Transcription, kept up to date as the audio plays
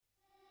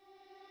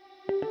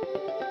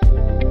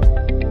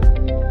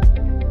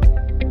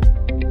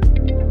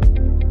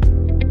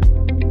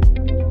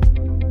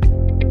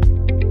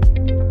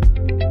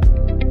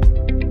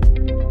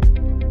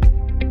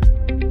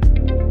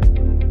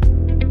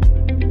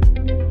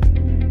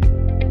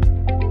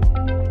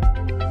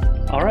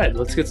right,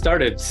 let's get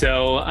started.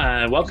 So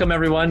welcome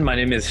everyone. My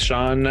name is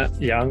Sean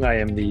Young. I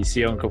am the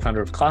CEO and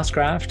co-founder of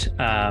Classcraft.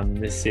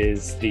 This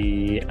is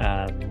the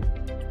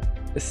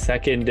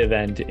second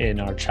event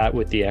in our Chat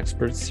with the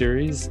Experts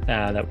series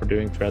that we're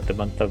doing throughout the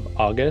month of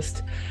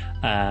August,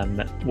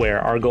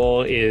 where our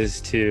goal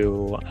is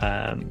to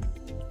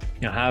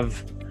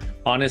have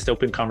honest,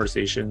 open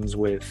conversations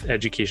with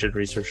education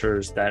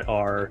researchers that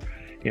are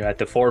at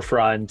the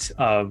forefront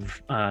of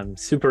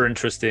super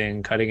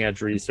interesting, cutting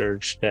edge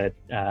research that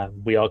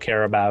we all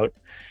care about.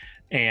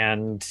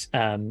 And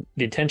the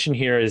intention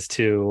here is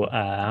to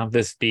have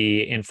this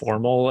be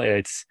informal.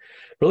 It's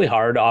really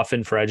hard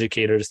often for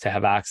educators to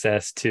have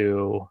access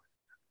to,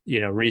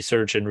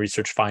 research and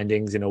research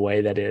findings in a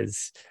way that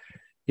is,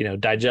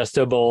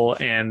 digestible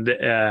and,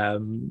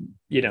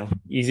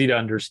 easy to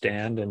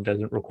understand and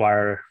doesn't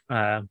require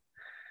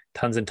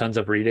tons and tons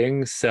of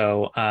reading.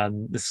 So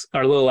this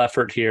our little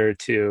effort here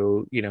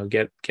to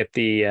get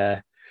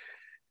the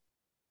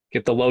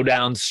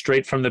lowdown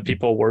straight from the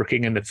people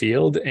working in the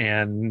field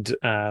and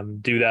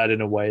do that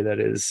in a way that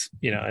is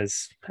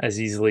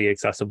as easily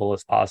accessible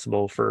as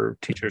possible for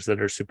teachers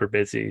that are super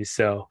busy.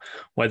 So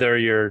whether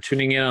you're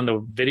tuning in on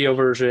the video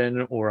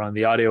version or on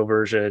the audio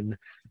version,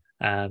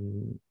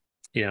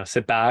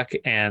 sit back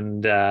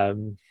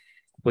and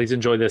please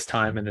enjoy this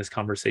time and this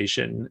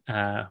conversation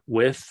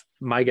with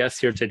my guest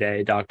here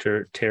today,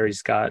 Dr. Terry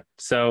Scott.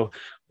 So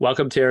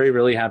welcome, Terry.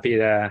 Really happy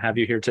to have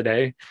you here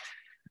today.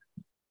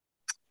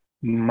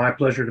 My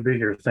pleasure to be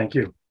here. Thank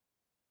you.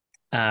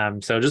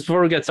 So just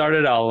before we get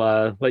started,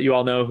 I'll let you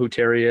all know who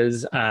Terry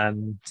is.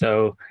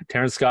 So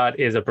Terrence Scott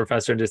is a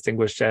professor and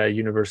distinguished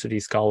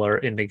university scholar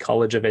in the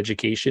College of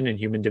Education and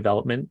Human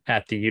Development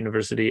at the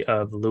University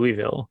of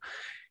Louisville.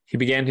 He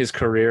began his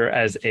career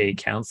as a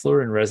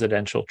counselor in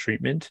residential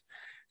treatment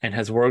and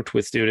has worked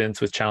with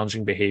students with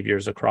challenging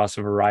behaviors across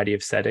a variety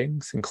of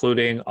settings,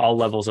 including all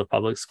levels of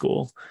public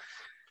school.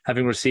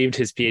 Having received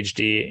his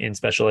PhD in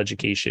special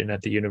education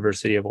at the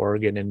University of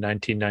Oregon in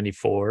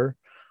 1994,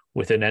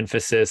 with an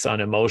emphasis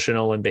on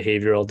emotional and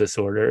behavioral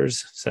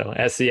disorders, so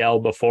SEL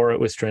before it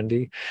was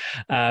trendy,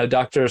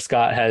 Dr.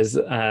 Scott has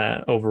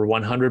over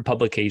 100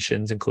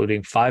 publications,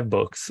 including 5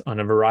 books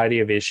on a variety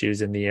of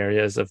issues in the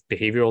areas of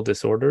behavioral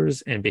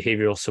disorders and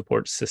behavioral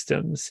support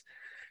systems.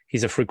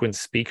 He's a frequent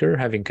speaker,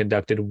 having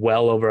conducted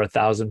well over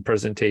 1,000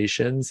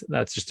 presentations.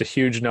 That's just a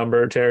huge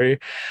number, Terry,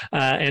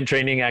 and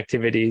training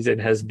activities,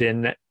 and has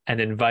been an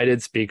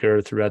invited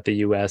speaker throughout the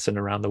US and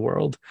around the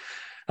world.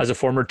 As a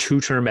former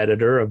 2-term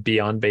editor of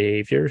Beyond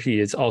Behavior, he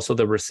is also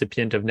the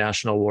recipient of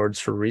national awards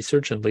for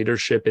research and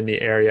leadership in the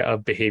area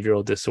of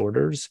behavioral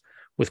disorders,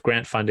 with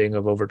grant funding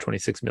of over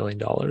 $26 million.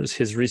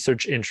 His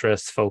research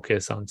interests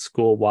focus on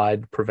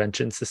school-wide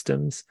prevention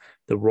systems,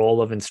 the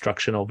role of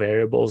instructional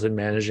variables in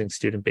managing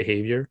student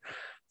behavior,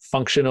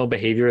 functional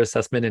behavior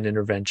assessment and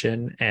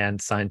intervention,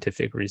 and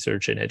scientific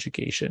research in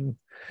education.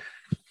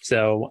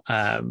 So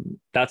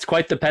that's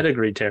quite the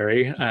pedigree,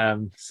 Terry.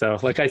 So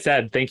like I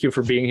said, thank you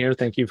for being here.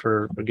 Thank you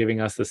for giving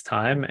us this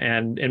time.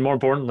 And more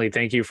importantly,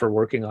 thank you for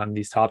working on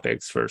these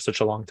topics for such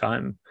a long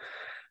time.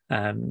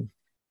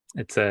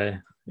 It's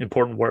a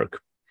important work.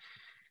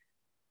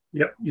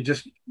 Yep, you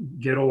just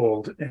get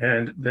old,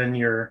 and then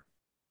your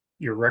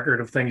record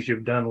of things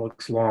you've done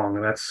looks long.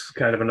 And that's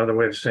kind of another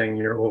way of saying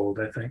you're old,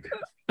 I think.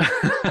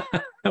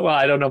 Well,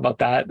 I don't know about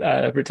that.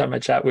 Every time I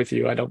chat with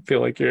you, I don't feel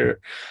like you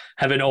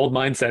have an old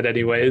mindset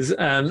anyways.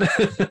 And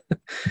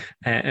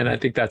I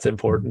think that's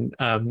important.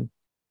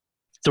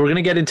 So we're going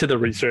to get into the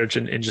research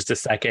in just a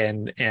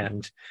second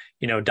and,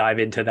 dive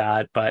into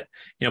that. But,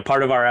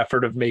 part of our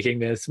effort of making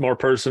this more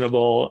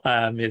personable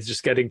is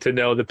just getting to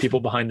know the people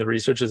behind the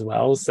research as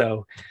well.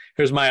 So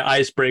here's my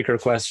icebreaker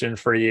question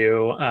for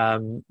you.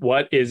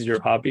 What is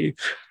your hobby?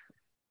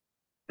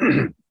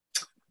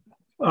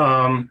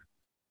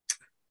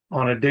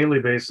 On a daily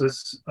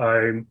basis,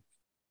 I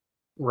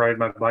ride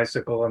my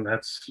bicycle, and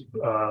that's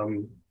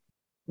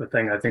the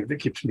thing I think that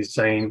keeps me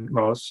sane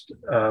most.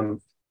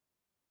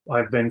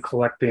 I've been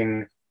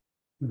collecting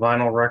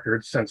vinyl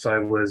records since I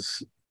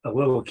was a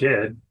little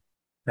kid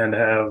and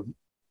have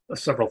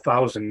several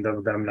thousand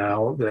of them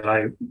now that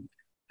I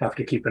have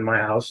to keep in my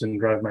house and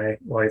drive my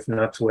wife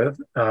nuts with.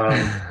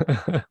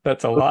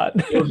 That's a lot.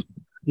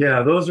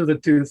 Those are the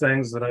 2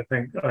 things that I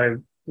think I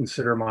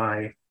consider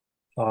my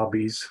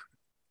hobbies.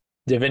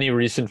 Do you have any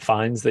recent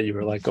finds that you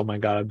were like, oh my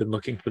God, I've been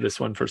looking for this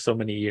one for so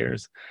many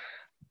years?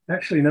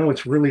 Actually, no,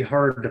 it's really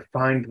hard to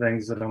find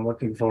things that I'm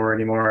looking for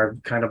anymore.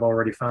 I've kind of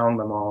already found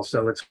them all.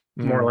 So it's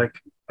more like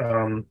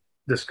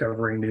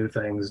discovering new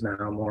things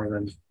now more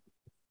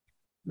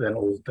than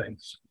old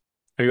things.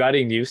 Are you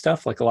adding new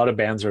stuff? Like a lot of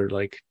bands are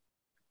like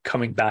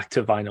coming back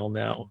to vinyl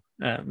now.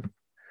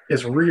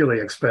 It's really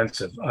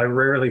expensive. I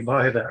rarely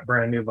buy that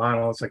brand new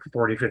vinyl. It's like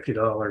 $40,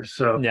 $50.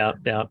 So yeah.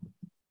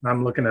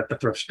 I'm looking at the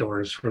thrift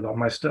stores for all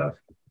my stuff.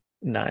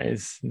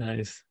 Nice.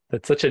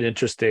 That's such an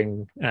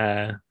interesting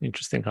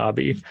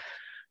hobby.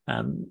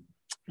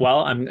 Well,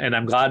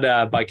 I'm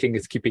glad biking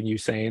is keeping you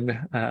sane.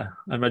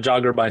 I'm a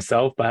jogger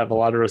myself, but I have a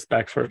lot of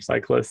respect for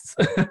cyclists.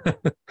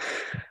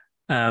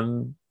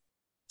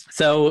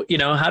 So,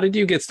 how did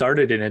you get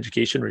started in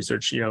education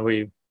research?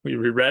 We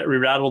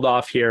rattled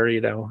off here,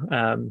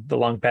 the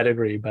long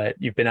pedigree, but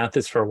you've been at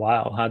this for a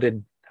while. How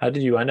did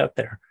you end up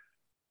there?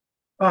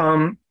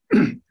 Um,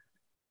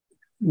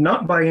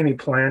 Not by any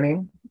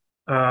planning.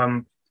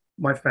 Um,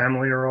 my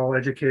family are all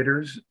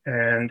educators,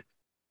 and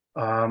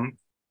um,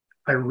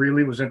 I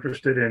really was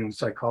interested in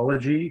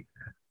psychology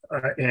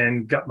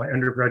and got my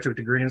undergraduate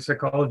degree in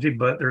psychology,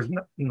 but there's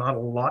not a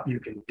lot you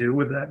can do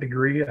with that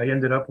degree. I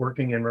ended up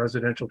working in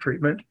residential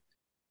treatment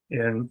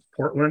in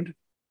Portland,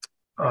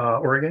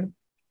 Oregon,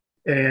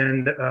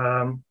 and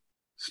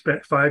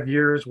spent 5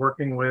 years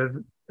working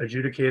with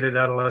adjudicated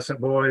adolescent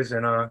boys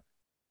in a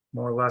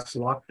more or less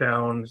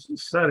lockdown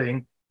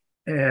setting.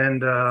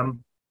 And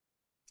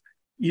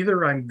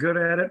either I'm good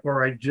at it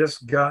or I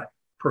just got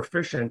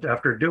proficient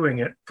after doing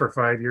it for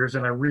 5 years.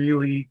 And I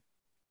really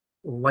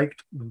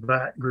liked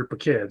that group of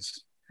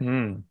kids.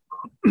 Mm.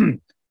 To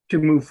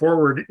move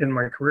forward in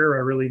my career, I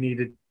really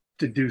needed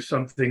to do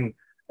something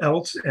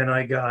else. And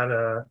I got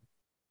a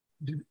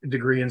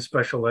degree in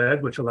special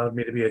ed, which allowed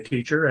me to be a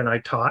teacher. And I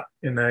taught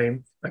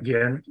in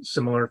again,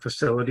 similar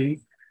facility.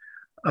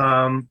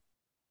 And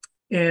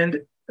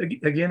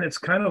again, it's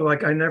kind of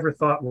like I never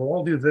thought, well,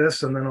 I'll do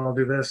this and then I'll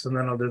do this and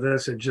then I'll do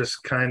this. It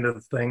just kind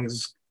of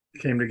things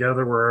came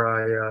together where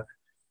I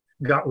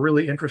got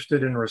really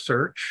interested in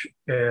research.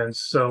 And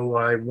so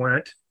I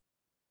went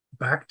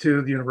back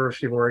to the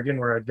University of Oregon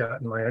where I'd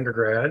gotten my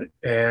undergrad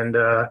and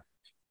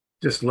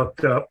just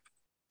looked up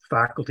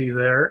faculty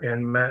there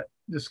and met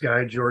this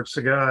guy, George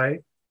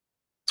Sagai,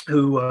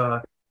 who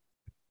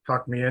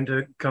talked me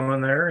into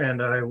coming there.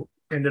 And I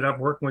ended up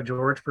working with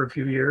George for a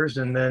few years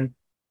and then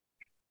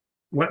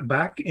went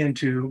back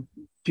into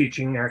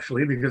teaching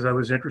actually because I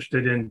was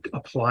interested in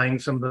applying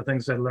some of the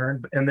things I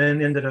learned, and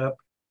then ended up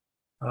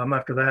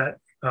after that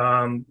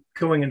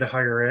going into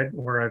higher ed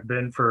where I've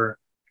been for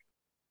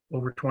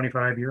over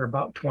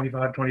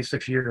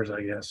 26 years,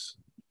 I guess.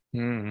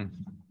 Mm.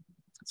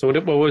 So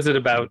what was it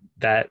about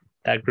that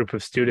group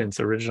of students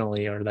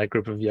originally, or that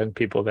group of young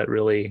people, that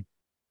really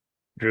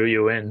drew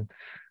you in?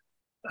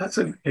 That's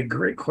a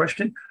great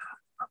question.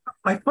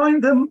 I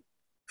find them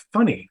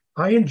funny.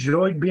 I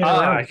enjoyed being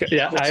around.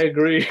 Yeah, I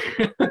agree.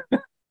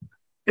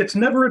 It's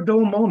never a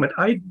dull moment.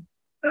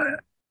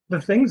 The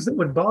things that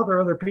would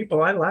bother other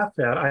people, I laughed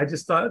at. I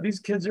just thought these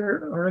kids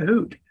are a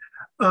hoot.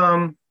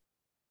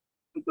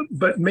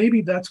 But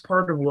maybe that's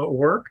part of what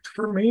worked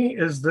for me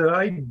is that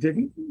I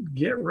didn't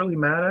get really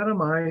mad at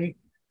them. I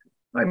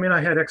mean,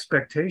 I had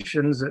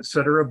expectations, et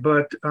cetera,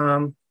 but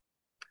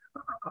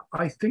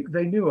I think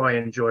they knew I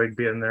enjoyed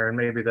being there, and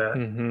maybe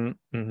that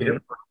it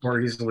worked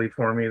more easily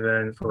for me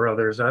than for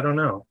others. I don't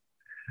know.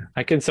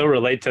 I can so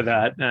relate to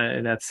that,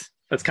 and that's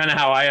kind of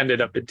how I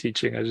ended up in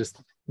teaching. I just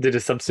did a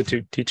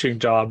substitute teaching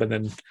job, and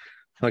then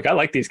like I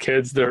like these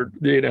kids. They're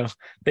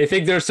they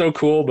think they're so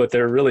cool, but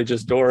they're really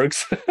just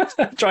dorks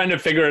trying to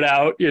figure it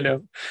out.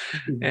 And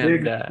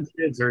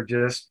kids are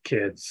just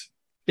kids.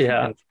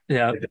 Yeah,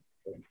 yeah.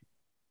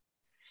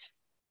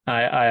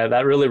 I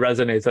that really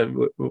resonates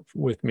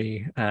with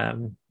me.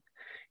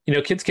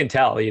 Kids can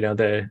tell. At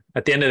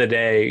the end of the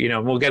day,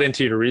 we'll get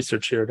into your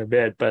research here in a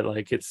bit, but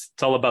like it's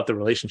all about the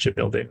relationship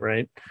building,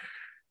 right?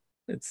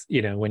 It's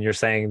when you're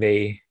saying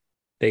they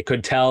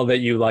could tell that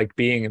you like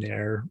being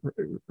there.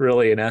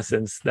 Really, in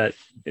essence, that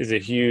is a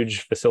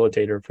huge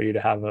facilitator for you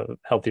to have a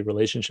healthy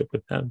relationship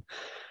with them.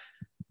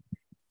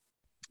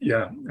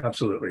 Yeah,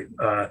 absolutely.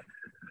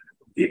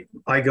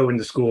 I go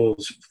into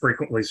schools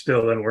frequently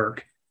still and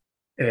work,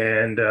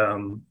 and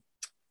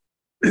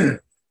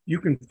you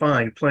can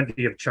find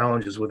plenty of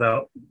challenges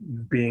without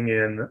being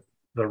in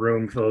the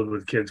room filled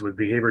with kids with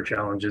behavior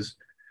challenges.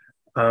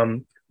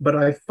 But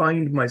I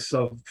find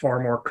myself far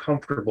more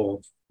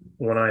comfortable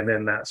when I'm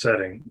in that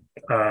setting.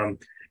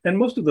 And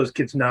most of those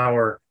kids now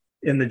are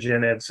in the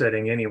gen ed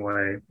setting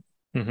anyway,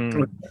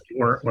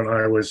 weren't when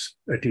I was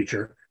a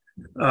teacher.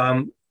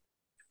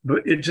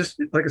 But it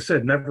just, like I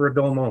said, never a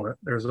dull moment.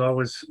 There's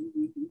always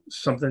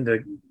something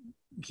to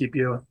keep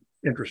you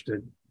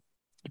interested.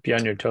 Keep you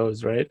on your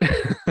toes, right?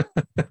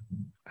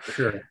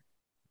 Sure.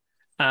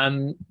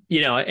 And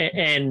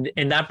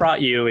that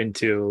brought you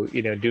into,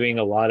 doing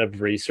a lot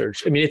of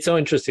research. I mean, it's so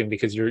interesting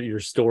because your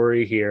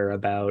story here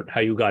about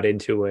how you got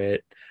into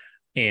it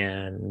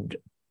and,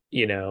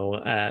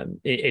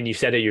 and you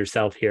said it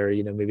yourself here,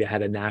 maybe I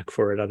had a knack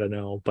for it. I don't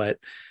know, but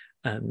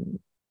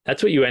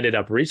that's what you ended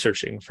up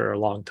researching for a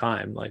long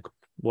time. Like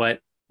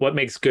what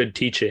makes good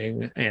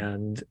teaching?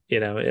 And,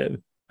 I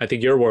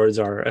think your words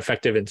are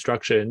effective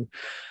instruction.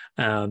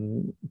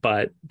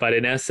 But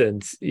in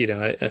essence,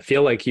 I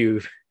feel like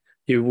you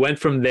went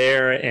from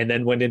there and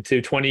then went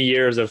into 20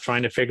 years of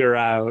trying to figure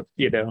out,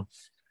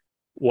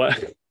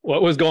 what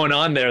was going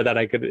on there that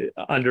I could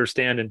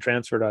understand and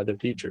transfer to other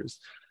teachers.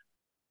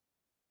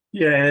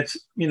 Yeah, and it's,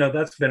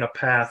 that's been a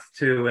path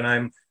too. And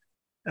I'm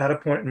at a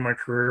point in my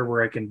career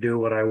where I can do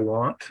what I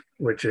want,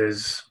 which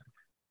is,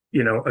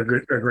 a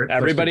great.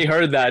 Everybody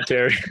heard that,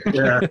 Terry.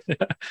 Yeah.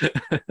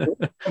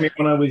 I mean,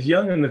 when I was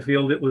young in the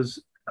field, it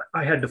was,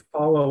 I had to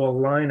follow a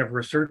line of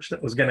research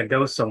that was going to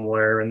go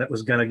somewhere and that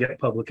was going to get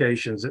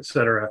publications, et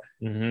cetera.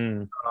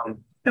 Mm-hmm.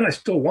 And I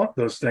still want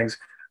those things.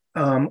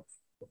 Um,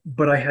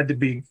 but I had to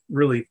be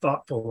really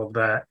thoughtful of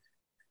that.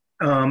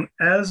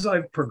 As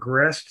I've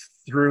progressed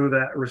through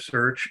that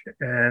research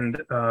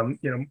and,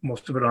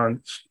 most of it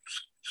on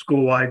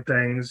school-wide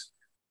things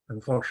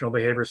and functional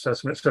behavior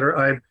assessment, et cetera,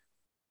 I've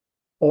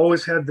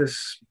always had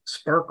this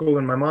sparkle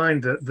in my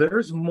mind that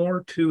there's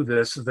more to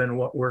this than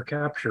what we're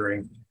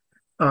capturing.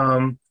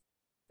 Um,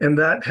 and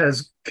that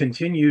has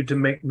continued to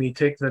make me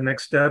take the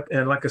next step.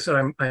 And like I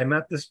said, I'm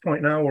at this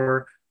point now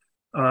where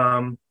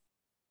um,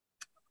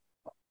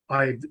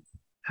 I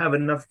have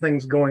enough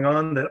things going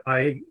on that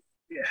I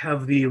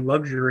have the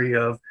luxury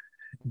of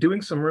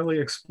doing some really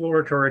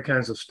exploratory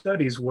kinds of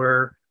studies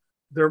where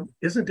there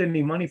isn't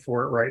any money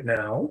for it right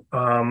now.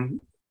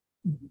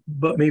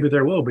 But maybe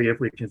there will be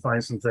if we can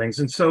find some things.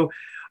 And so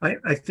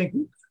I think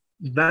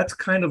that's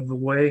kind of the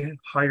way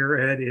higher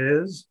ed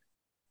is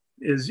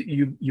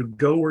you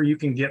go where you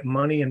can get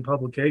money and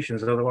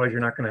publications, otherwise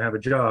you're not going to have a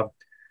job.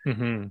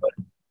 Mm-hmm. But,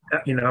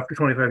 after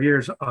 25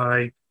 years,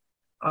 I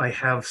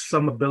have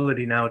some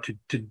ability now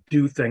to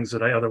do things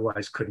that I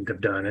otherwise couldn't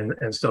have done.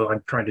 And so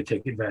I'm trying to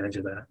take advantage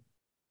of that.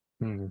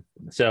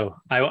 So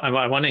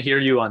I want to hear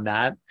you on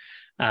that.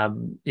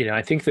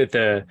 I think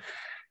that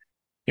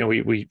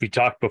we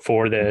talked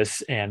before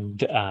this,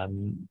 and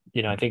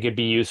I think it'd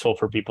be useful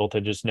for people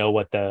to just know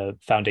what the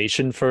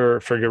foundation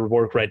for your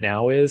work right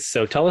now is.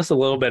 So tell us a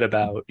little bit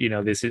about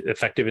these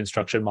effective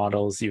instruction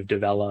models you've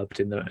developed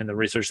and the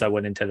research that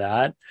went into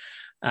that,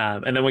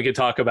 and then we could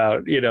talk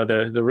about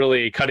the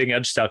really cutting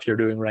edge stuff you're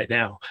doing right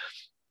now.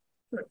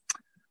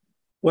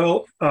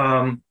 Well,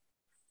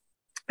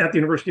 at the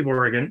University of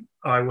Oregon,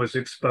 I was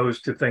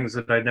exposed to things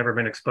that I'd never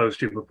been exposed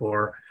to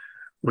before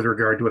with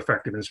regard to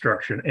effective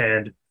instruction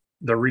and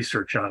the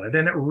research on it.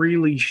 And it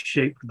really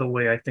shaped the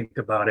way I think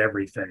about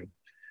everything.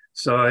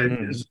 So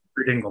Richard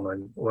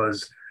Engelman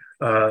was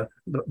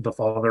the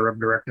father of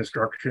direct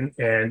instruction,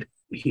 and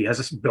he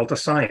has built a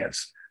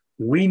science.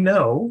 We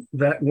know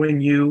that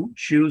when you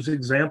choose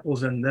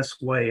examples in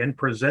this way and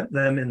present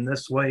them in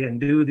this way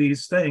and do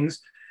these things,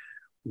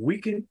 we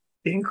can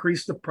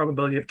increase the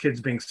probability of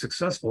kids being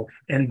successful.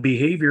 And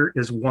behavior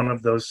is one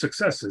of those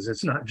successes.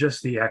 It's not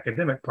just the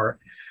academic part.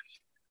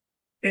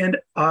 And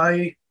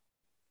I'm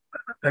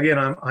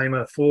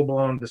a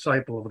full-blown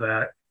disciple of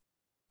that.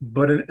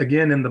 But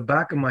again, in the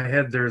back of my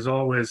head, there's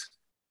always,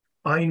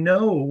 I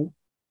know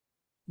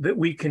that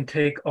we can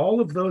take all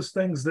of those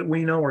things that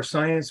we know are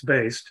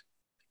science-based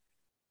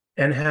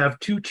and have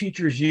two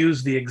teachers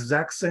use the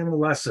exact same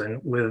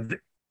lesson with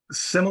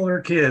similar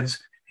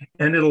kids,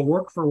 and it'll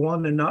work for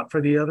one and not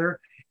for the other.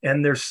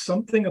 And there's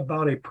something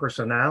about a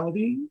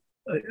personality,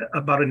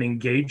 about an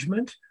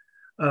engagement,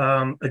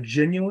 a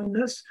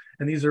genuineness.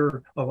 And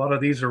a lot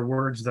of these are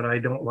words that I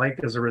don't like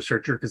as a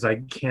researcher because I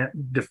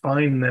can't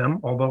define them,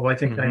 although I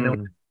think I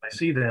know I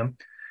see them.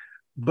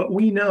 But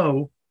we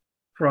know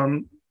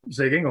from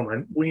Zig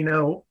Engelman, we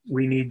know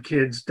we need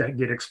kids that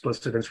get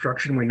explicit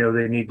instruction. We know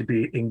they need to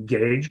be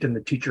engaged, and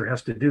the teacher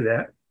has to do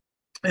that.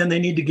 And they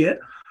need to get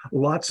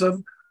lots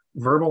of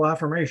verbal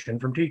affirmation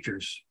from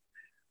teachers.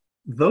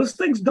 Those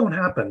things don't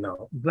happen,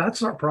 though.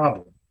 That's our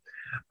problem.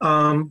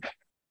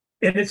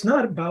 And it's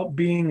not about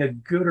being a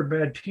good or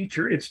bad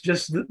teacher. It's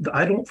just that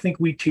I don't think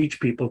we teach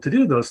people to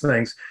do those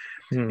things.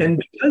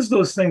 And because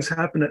those things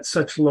happen at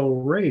such low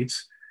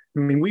rates,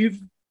 I mean,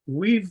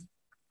 we've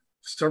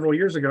several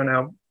years ago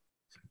now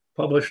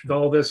published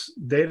all this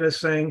data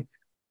saying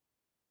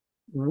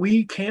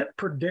we can't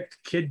predict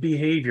kid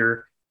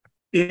behavior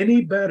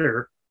any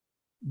better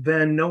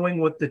than knowing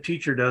what the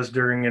teacher does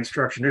during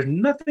instruction. There's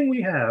nothing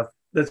we have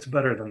that's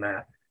better than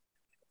that.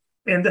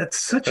 And that's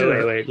such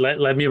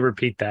let me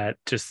repeat that.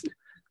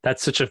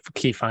 That's such a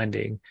key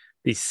finding.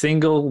 The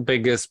single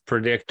biggest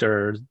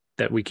predictor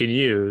that we can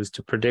use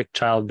to predict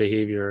child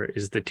behavior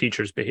is the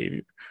teacher's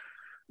behavior.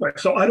 Right.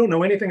 So I don't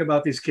know anything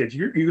about these kids.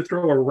 You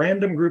throw a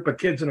random group of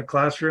kids in a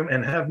classroom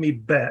and have me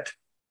bet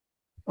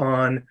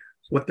on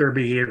what their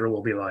behavior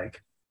will be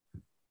like.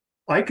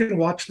 I can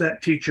watch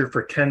that teacher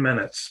for 10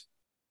 minutes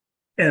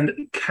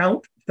and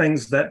count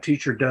things that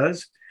teacher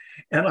does.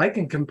 And I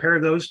can compare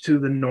those to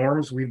the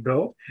norms we've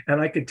built. And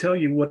I could tell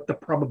you what the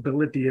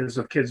probability is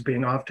of kids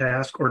being off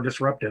task or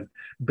disruptive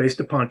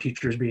based upon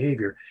teachers'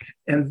 behavior.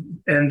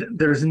 And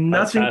there's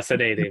nothing. That's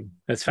fascinating.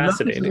 That's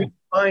fascinating.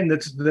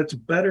 That's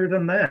better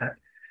than that.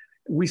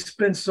 We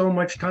spend so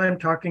much time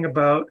talking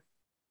about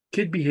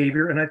kid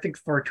behavior, and I think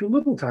far too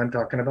little time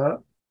talking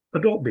about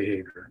adult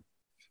behavior.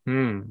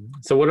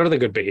 So what are the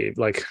good behavior?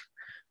 Like,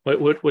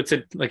 what's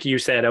it, like you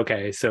said,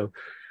 okay, so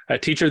a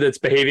teacher that's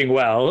behaving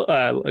well,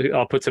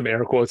 I'll put some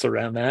air quotes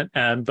around that,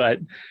 but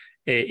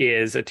it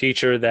is a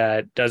teacher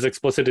that does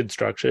explicit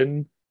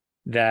instruction,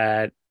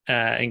 that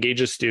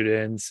engages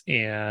students,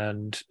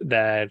 and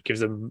that gives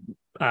them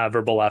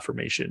verbal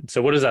affirmation.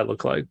 So what does that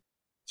look like?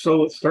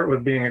 So let's start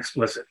with being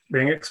explicit.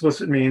 Being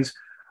explicit means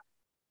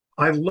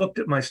I've looked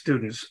at my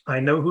students. I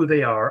know who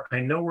they are. I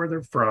know where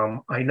they're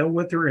from. I know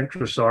what their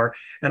interests are.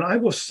 And I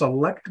will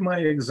select my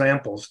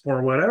examples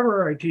for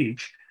whatever I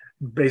teach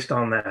based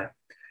on that.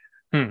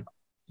 Hmm.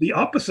 The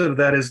opposite of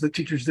that is the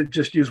teachers that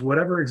just use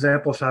whatever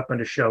examples happen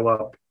to show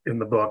up in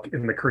the book,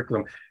 in the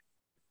curriculum.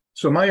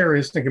 So my area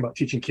is thinking about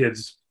teaching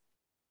kids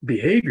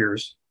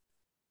behaviors.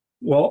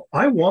 Well,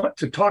 I want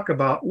to talk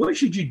about what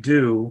should you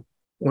do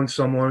when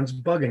someone's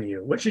bugging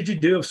you? What should you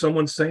do if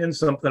someone's saying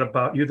something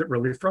about you that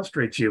really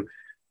frustrates you?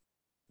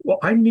 Well,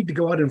 I need to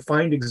go out and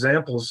find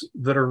examples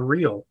that are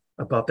real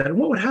about that. And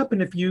what would happen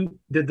if you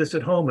did this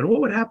at home? And what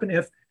would happen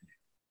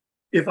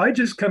if I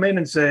just come in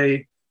and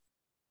say,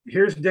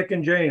 here's Dick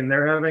and Jane,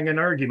 they're having an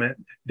argument.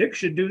 Dick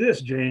should do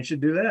this, Jane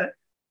should do that.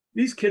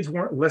 These kids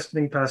weren't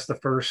listening past the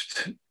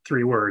first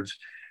three words.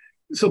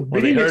 So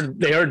well, they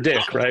heard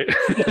Dick, right?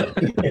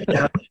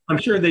 Yeah, I'm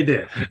sure they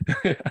did.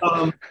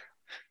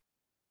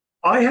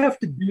 I have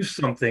to do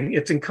something.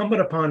 It's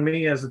incumbent upon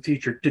me as a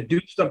teacher to do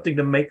something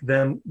to make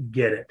them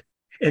get it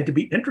and to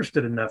be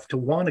interested enough to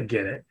want to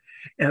get it.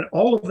 And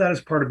all of that is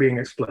part of being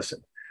explicit.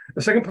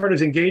 The second part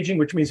is engaging,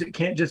 which means it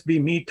can't just be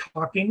me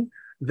talking.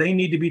 They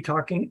need to be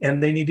talking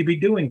and they need to be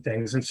doing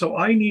things. And so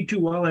I need to,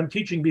 while I'm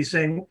teaching, be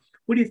saying,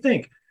 what do you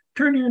think?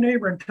 Turn to your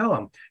neighbor and tell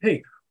them,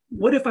 hey,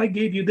 what if I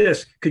gave you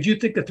this? Could you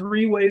think of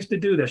 3 ways to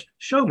do this?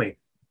 Show me.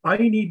 I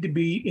need to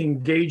be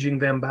engaging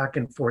them back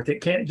and forth.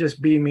 It can't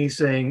just be me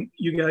saying,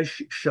 you guys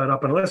shut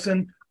up and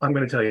listen. I'm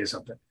going to tell you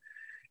something.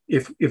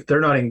 If they're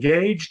not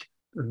engaged,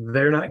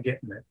 they're not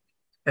getting it.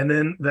 And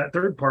then that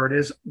third part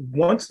is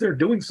once they're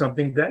doing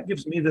something, that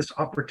gives me this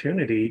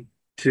opportunity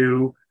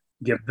to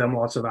give them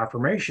lots of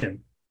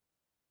affirmation.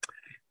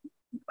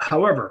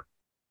 However,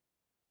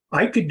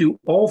 I could do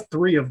all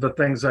 3 of the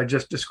things I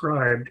just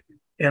described,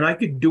 and I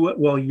could do it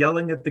while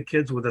yelling at the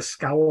kids with a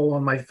scowl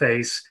on my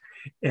face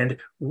and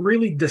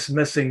really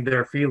dismissing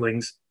their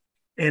feelings,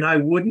 and I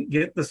wouldn't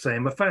get the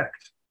same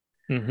effect.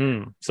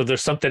 Mm-hmm. So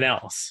there's something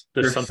else.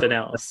 There's something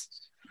else.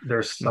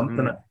 There's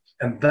something else.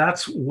 And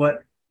that's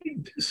what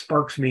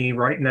sparks me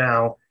right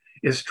now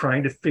is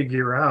trying to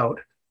figure out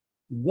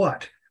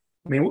what.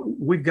 I mean,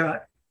 we've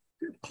got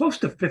close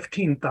to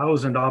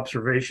 15,000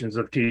 observations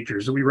of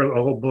teachers. We wrote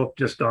a whole book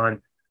just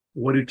on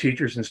what do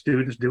teachers and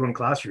students do in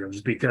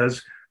classrooms,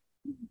 because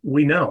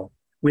we know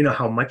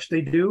how much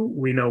they do.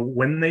 We know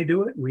when they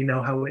do it. We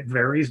know how it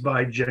varies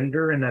by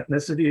gender and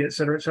ethnicity, et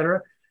cetera, et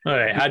cetera. All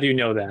right. How do you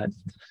know that?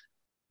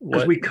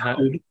 Because we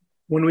code.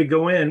 When we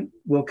go in,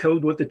 we'll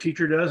code what the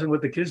teacher does and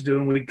what the kids do.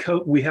 And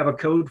we have a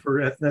code for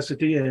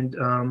ethnicity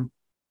and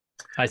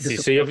I see.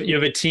 So you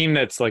have a team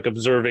that's like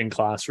observing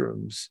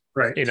classrooms,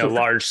 right, in a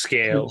large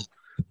scale.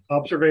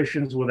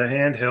 Observations with a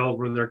handheld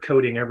where they're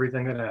coding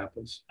everything that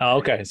happens. Oh,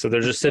 okay. So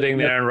they're just sitting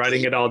there and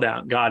writing it all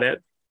down. Got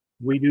it.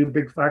 We do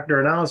big factor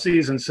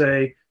analyses and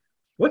say,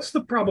 what's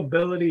the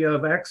probability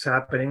of X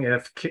happening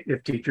if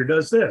teacher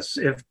does this?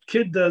 If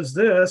kid does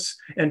this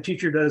and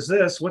teacher does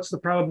this, what's the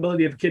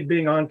probability of kid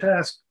being on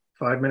task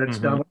 5 minutes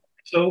down?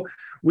 So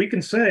we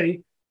can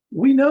say,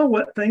 we know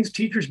what things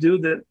teachers do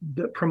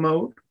that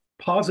promote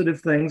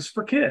positive things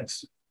for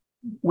kids.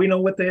 We know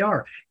what they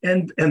are.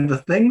 And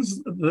the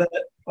things that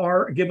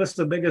give us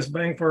the biggest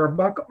bang for our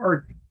buck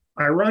are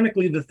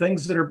ironically the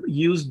things that are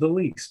used the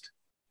least.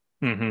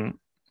 Mm-hmm.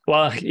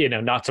 Well,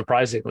 not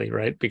surprisingly,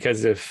 right?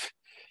 Because if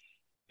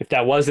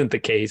that wasn't the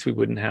case, we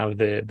wouldn't have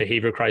the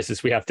behavior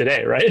crisis we have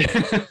today,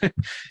 right?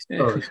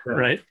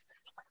 Right.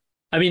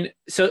 I mean,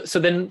 so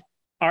then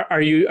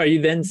are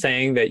you then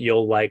saying that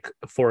you'll, like,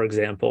 for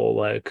example,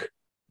 like,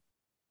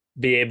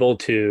 be able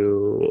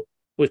to,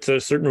 with a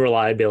certain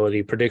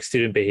reliability, predict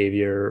student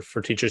behavior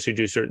for teachers who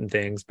do certain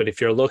things? But if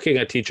you're looking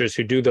at teachers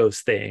who do those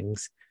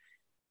things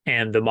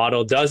and the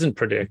model doesn't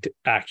predict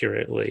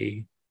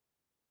accurately,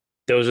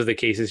 those are the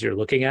cases you're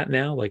looking at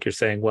now? Like, you're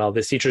saying, well,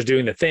 this teacher's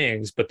doing the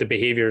things, but the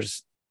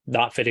behavior's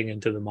not fitting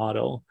into the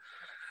model.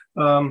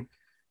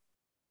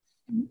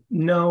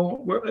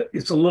 No,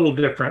 it's a little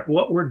different.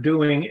 What we're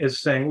doing is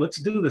saying, let's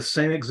do the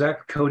same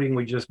exact coding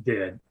we just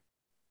did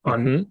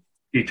on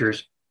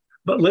teachers,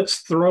 but let's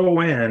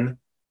throw in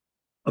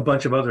a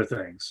bunch of other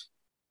things.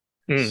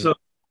 So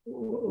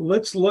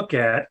let's look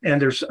at,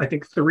 and there's, I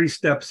think, 3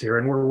 steps here,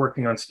 and we're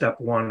working on step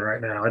 1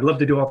 right now. I'd love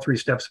to do all 3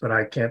 steps, but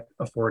I can't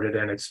afford it,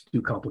 and it's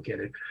too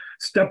complicated.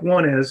 Step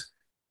 1 is,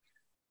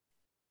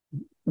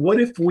 what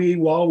if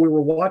while we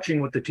were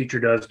watching what the teacher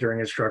does during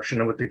instruction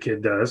and what the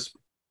kid does,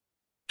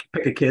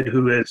 pick a kid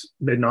who has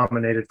been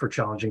nominated for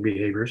challenging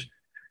behaviors,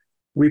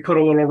 we put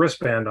a little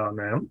wristband on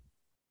them,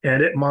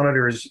 and it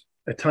monitors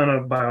a ton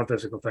of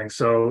biophysical things.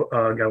 So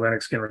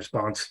galvanic skin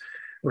response,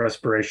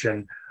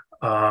 respiration,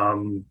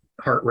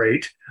 heart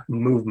rate,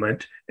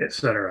 movement,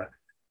 etc.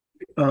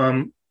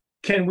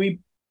 Can we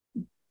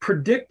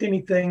predict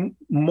anything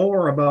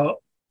more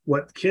about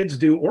what kids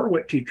do or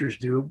what teachers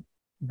do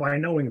by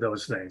knowing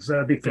those things?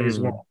 That'd be phase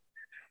 1.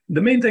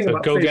 The main thing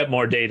about get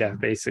more data,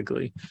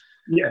 basically.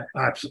 Yeah,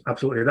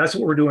 absolutely. That's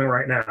what we're doing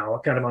right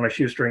now, kind of on a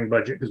shoestring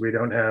budget because we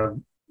don't have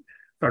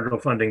federal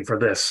funding for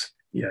this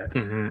yet.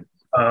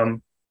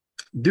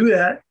 Do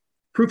that.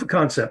 Proof of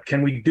concept.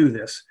 Can we do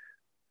this?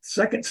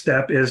 Second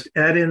step is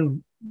add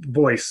in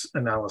voice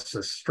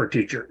analysis for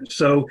teachers.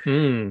 So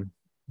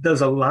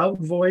does a loud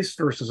voice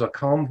versus a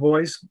calm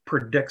voice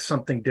predict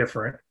something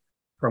different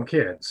from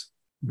kids,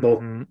 both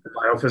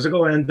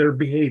biophysical and their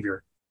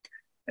behavior?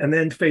 And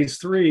then phase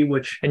 3,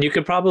 and you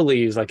could probably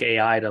use like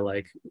AI to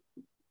like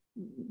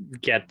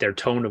get their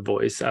tone of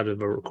voice out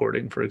of a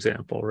recording, for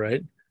example,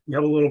 right? You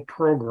have a little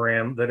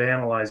program that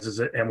analyzes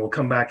it and will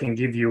come back and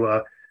give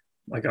you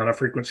like on a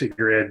frequency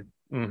grid.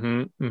 So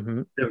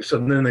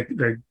then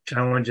the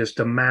challenge is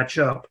to match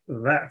up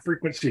that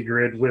frequency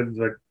grid with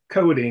the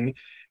coding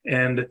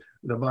and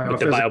the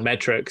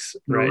biometrics,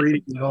 right?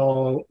 Reading it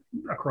all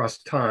across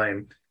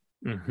time,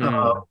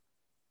 and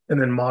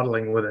then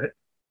modeling with it.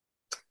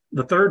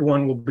 The third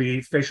one will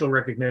be facial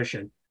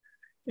recognition,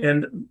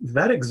 and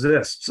that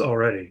exists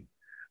already.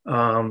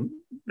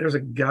 There's a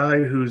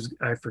guy who's,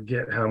 I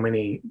forget how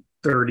many,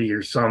 30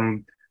 or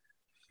some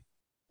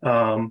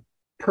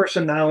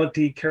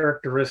personality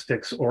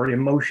characteristics or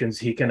emotions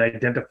he can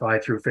identify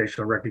through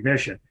facial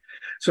recognition.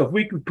 So if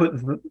we could put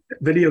the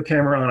video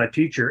camera on a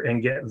teacher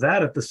and get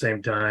that at the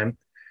same time,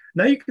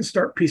 now you can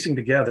start piecing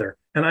together.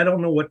 And I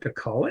don't know what to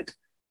call it,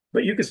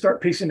 but you can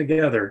start piecing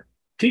together.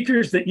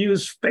 Teachers that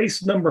use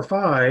face number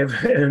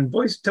 5 and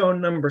voice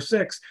tone number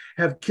 6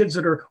 have kids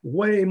that are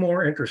way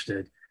more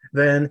interested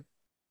than,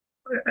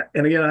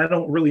 and again, I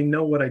don't really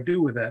know what I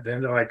do with that.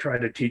 Then I try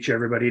to teach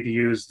everybody to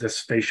use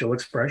this facial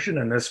expression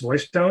and this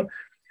voice tone.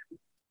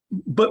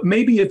 But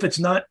maybe if it's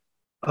not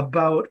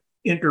about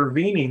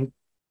intervening,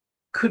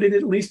 could it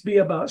at least be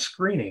about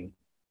screening?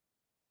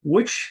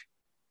 Which,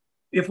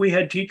 if we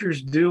had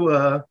teachers do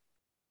a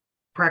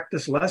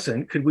practice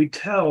lesson, could we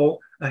tell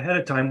ahead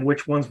of time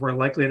which ones were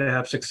likely to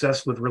have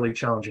success with really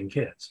challenging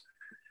kids?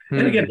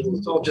 And again,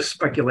 it's all just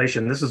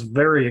speculation. This is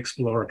very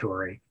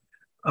exploratory,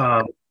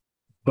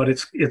 but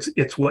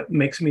it's what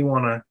makes me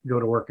want to go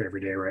to work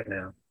every day right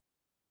now.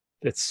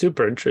 It's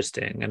super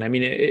interesting, and I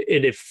mean,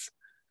 if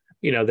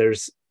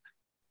there's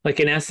like,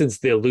 in essence,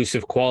 the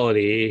elusive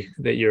quality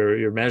that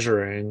you're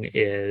measuring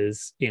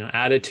is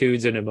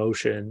attitudes and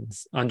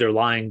emotions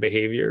underlying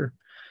behavior,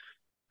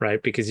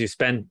 right? Because you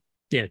spend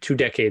 2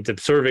 decades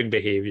observing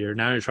behavior.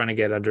 Now you're trying to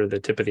get under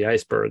the tip of the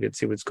iceberg and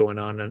see what's going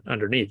on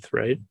underneath,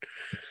 right?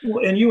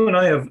 Well, and you and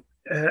I have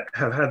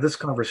had this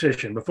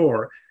conversation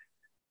before.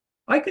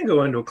 I can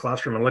go into a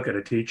classroom and look at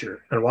a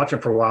teacher and watch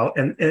them for a while,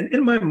 and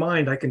in my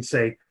mind I can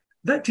say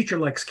that teacher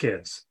likes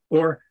kids,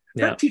 or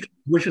that teacher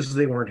wishes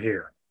they weren't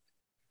here.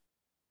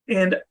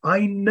 And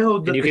I know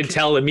that you can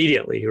tell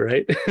immediately,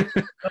 right?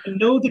 I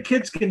know the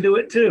kids can do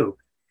it too.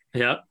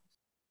 Yeah.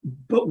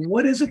 But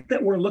what is it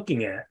that we're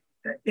looking at?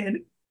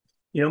 And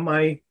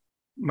my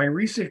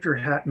researcher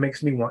hat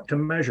makes me want to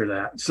measure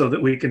that so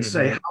that we can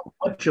say how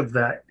much of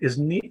that is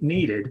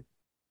needed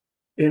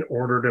in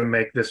order to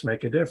make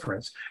a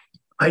difference.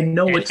 I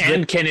know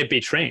and can it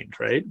be trained,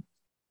 right?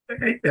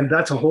 And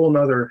that's a whole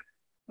nother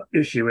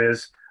issue.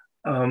 Is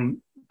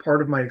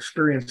part of my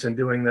experience in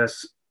doing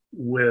this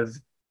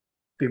with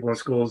people in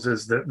schools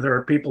is that there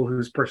are people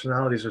whose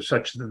personalities are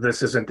such that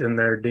this isn't in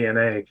their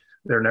DNA.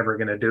 They're never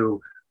going to do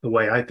the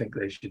way I think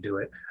they should do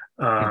it.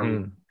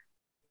 Then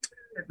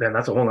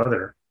that's a whole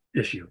other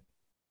issue.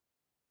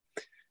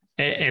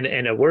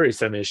 And a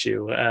worrisome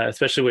issue,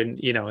 especially when,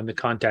 in the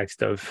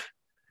context of,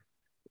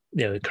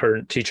 the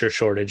current teacher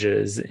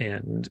shortages,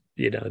 and,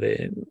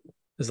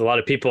 there's a lot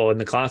of people in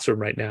the classroom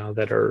right now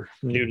that are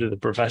new to the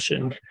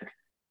profession.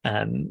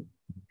 And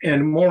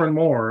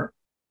more,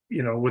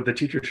 with the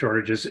teacher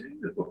shortages,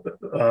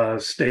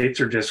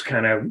 states are just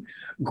kind of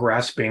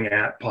grasping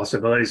at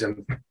possibilities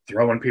and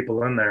throwing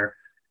people in there.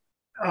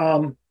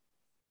 I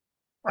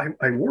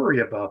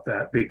worry about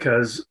that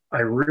because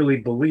I really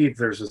believe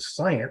there's a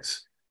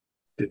science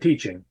to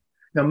teaching.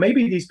 Now,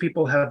 maybe these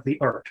people have the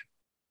art,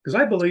 because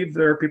I believe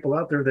there are people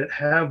out there that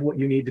have what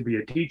you need to be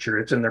a teacher.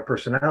 It's in their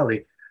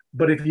personality.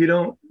 But if you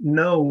don't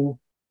know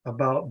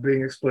about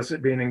being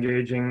explicit, being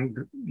engaging,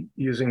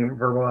 using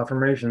verbal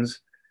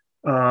affirmations,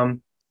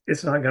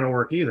 it's not going to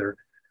work either.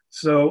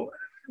 So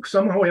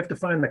somehow we have to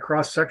find the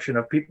cross section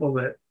of people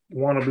that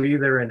want to be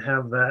there and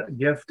have that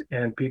gift,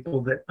 and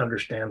people that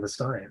understand the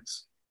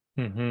science.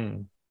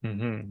 And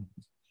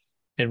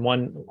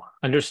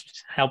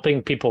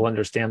helping people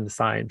understand the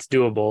science,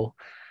 doable.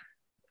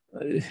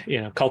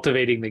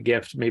 Cultivating the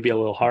gift may be a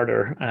little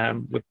harder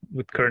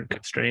with current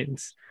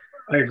constraints.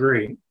 I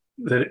agree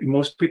that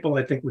most people,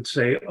 I think, would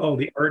say, "Oh,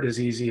 the art is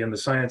easy and the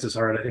science is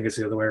hard." I think it's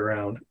the other way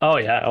around. Oh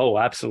yeah. Oh,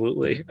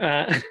 absolutely.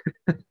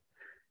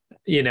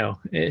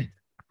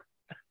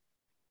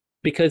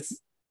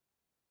 Because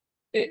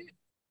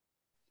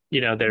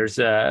there's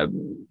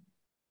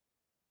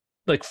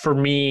like, for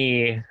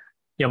me,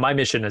 my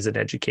mission as an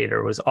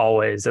educator was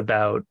always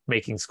about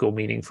making school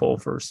meaningful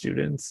for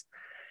students.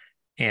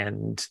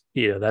 And,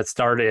 that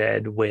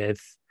started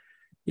with,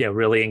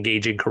 really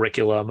engaging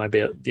curriculum.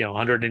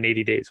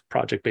 180 days of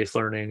project-based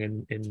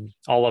learning and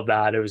all of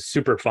that. It was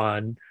super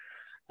fun.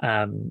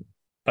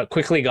 But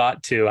quickly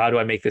got to, how do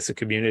I make this a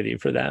community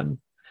for them?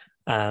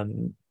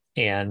 And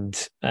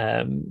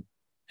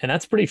And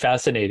that's pretty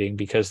fascinating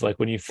because like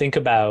when you think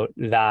about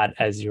that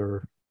as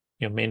your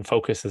main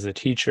focus as a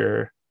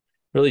teacher,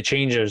 really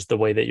changes the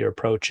way that you're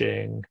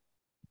approaching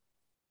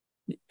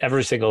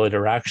every single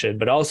interaction,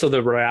 but also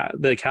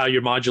like how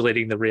you're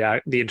modulating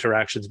the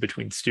interactions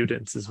between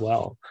students as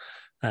well.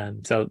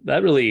 So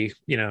that really,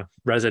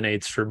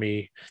 resonates for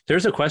me.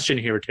 There's a question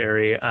here,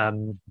 Terry,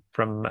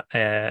 from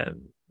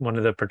one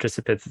of the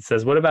participants. It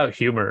says, "What about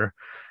humor?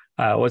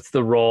 What's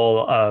the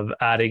role of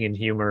adding in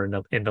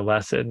humor in the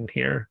lesson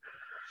here?"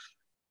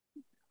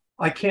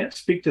 I can't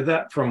speak to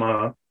that from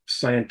a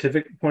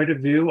scientific point of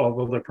view,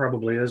 although there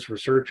probably is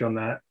research on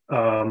that.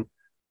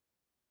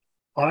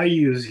 I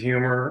use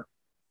humor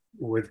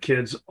with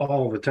kids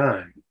all the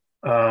time.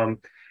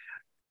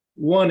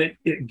 One,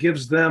 it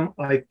gives them,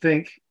 I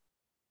think,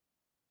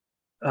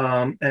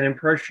 an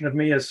impression of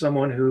me as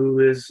someone who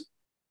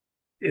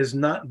is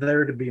not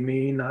there to be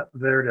mean, not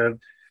there to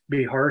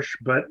be harsh,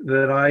 but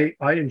that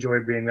I enjoy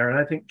being there. And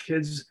I think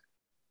kids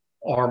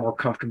are more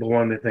comfortable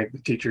when they think the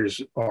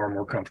teachers are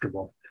more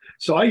comfortable.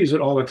 So I use it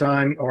all the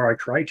time, or I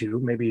try to.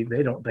 Maybe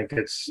they don't think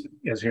it's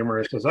as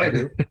humorous as I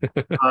do.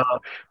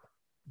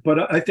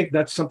 But I think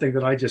that's something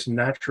that I just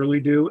naturally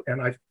do,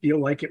 and I feel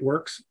like it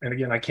works. And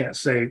again, I can't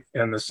say,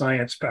 and the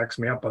science backs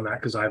me up on that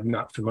because I'm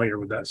not familiar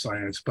with that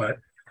science, but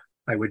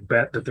I would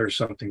bet that there's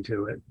something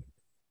to it.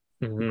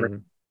 Mm-hmm.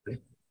 Do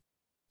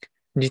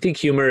you think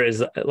humor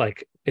is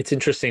like, it's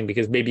interesting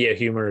because maybe a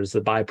humor is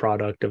the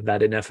byproduct of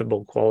that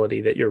ineffable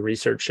quality that you're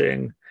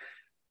researching,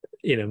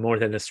 more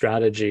than a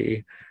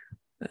strategy?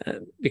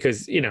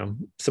 Because,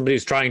 somebody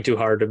who's trying too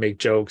hard to make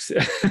jokes,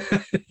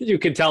 you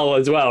can tell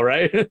as well,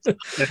 right?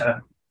 Yeah.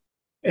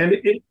 And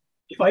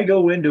if I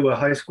go into a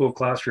high school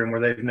classroom where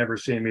they've never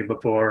seen me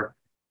before,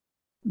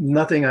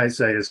 nothing I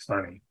say is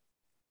funny.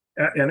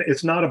 And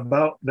it's not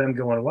about them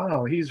going,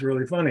 wow, he's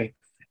really funny.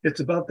 It's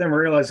about them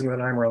realizing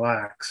that I'm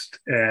relaxed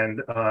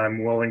and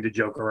I'm willing to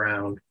joke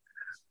around.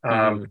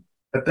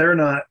 But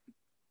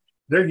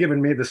they're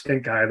giving me the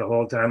stink eye the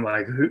whole time.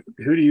 Like, who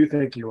do you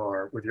think you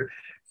are with your,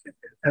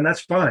 and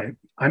that's fine.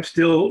 I'm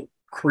still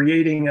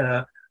creating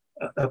a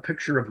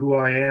picture of who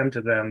I am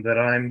to them, that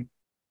I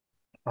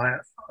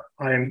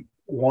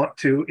want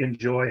to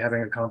enjoy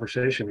having a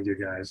conversation with you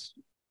guys.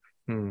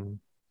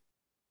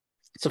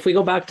 So if we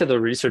go back to the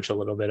research a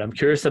little bit, I'm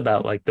curious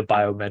about like the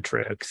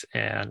biometrics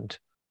and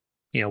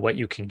what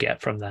you can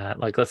get from that.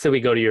 Like, let's say we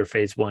go to your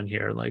phase 1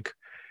 here, like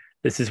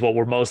this is what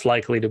we're most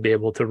likely to be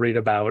able to read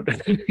about,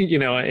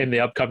 in the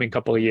upcoming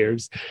couple of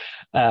years,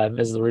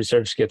 as the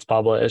research gets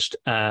published.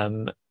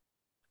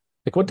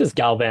 Like, what does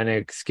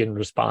galvanic skin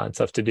response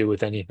have to do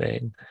with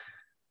anything?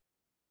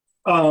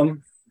 Well,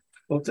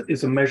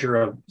 it's a measure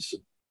of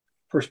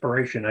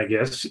perspiration, I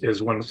guess,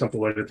 is one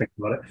simple way to think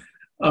about it.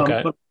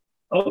 Okay. But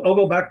I'll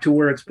go back to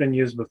where it's been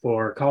used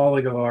before. A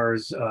colleague of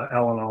ours,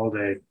 Alan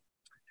Alday,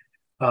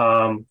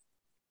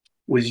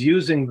 was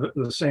using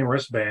the same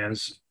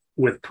wristbands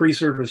with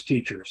pre-service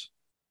teachers.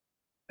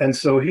 And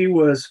so he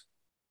was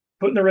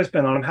putting the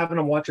wristband on them, having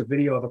them watch a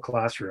video of a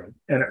classroom.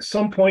 And at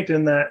some point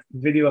in that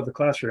video of the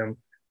classroom,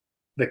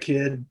 a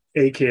kid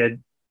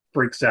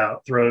freaks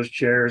out, throws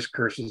chairs,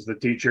 curses the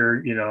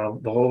teacher,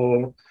 the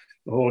whole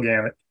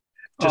gamut.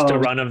 Just a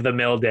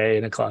run-of-the-mill day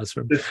in a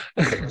classroom.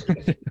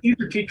 These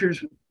are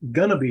teachers,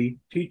 gonna be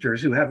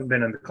teachers who haven't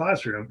been in the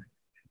classroom.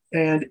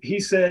 And he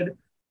said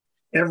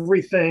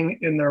everything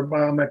in their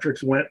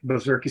biometrics went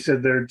berserk. He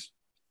said their,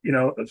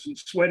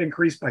 sweat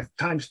increased by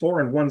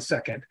 ×4 in 1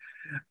 second.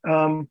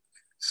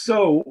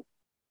 So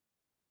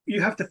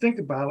you have to think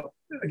about,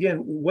 again,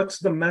 what's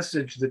the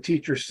message the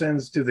teacher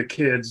sends to the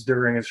kids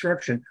during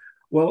instruction?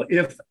 Well,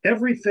 if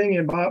everything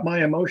about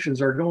my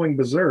emotions are going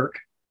berserk,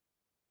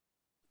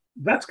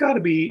 that's got to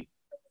be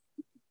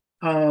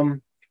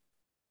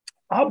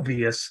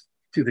obvious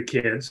to the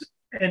kids.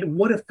 And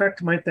what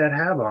effect might that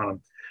have on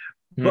them?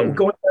 But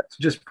going back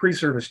to just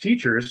pre-service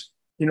teachers,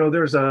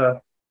 there's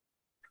a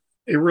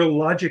real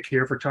logic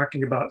here for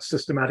talking about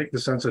systematic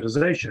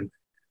desensitization.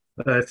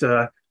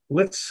 That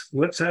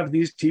let's have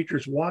these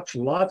teachers watch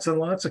lots and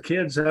lots of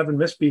kids having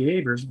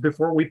misbehaviors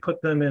before we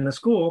put them in a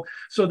school,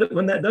 so that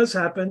when that does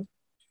happen,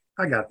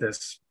 I got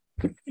this.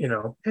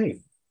 Hey.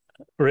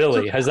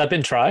 Really? Has that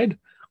been tried?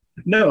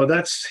 No,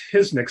 that's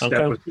his next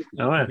step.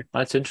 All right,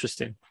 that's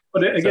interesting.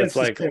 But again,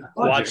 so it's like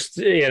watch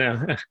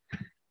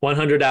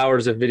 100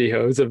 hours of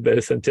videos of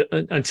this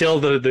until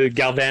the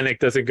galvanic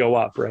doesn't go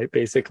up, right?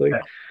 Basically,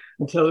 yeah.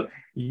 Until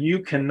you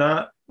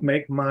cannot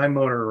make my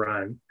motor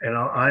run, and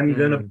I'm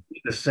going to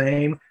be the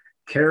same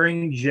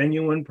caring,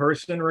 genuine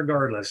person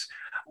regardless.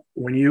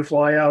 When you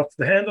fly out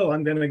the handle,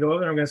 I'm going to go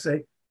over and I'm going to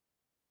say,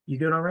 "You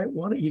doing all right?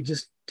 Why don't you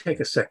just take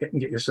a second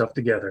and get yourself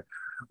together?"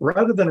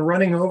 Rather than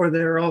running over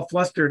there all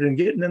flustered and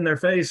getting in their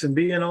face and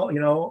being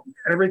all,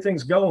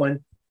 everything's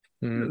going.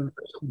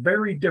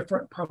 Very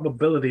different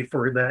probability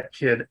for that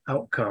kid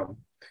outcome.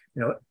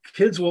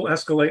 Kids will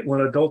escalate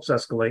when adults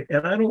escalate.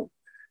 And I don't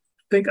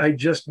think I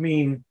just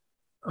mean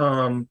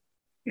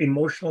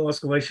emotional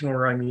escalation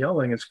where I'm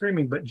yelling and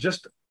screaming, but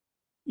just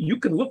you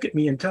can look at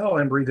me and tell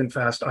I'm breathing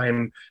fast,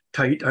 I'm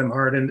tight, I'm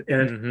hard, and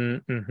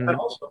that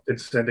also could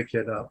send a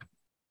kid up.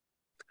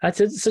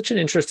 Such an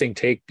interesting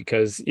take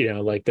because,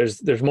 like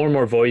there's more and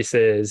more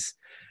voices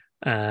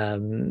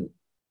in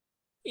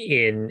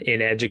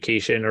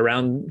education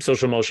around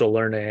social emotional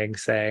learning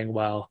saying,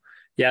 well,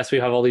 yes, we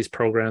have all these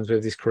programs, we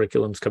have these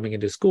curriculums coming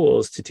into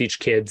schools to teach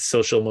kids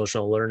social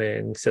emotional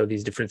learning. So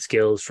these different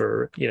skills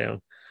for,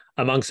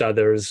 amongst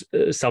others,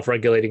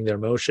 self-regulating their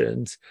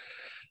emotions.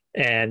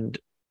 And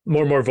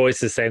more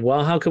voices saying,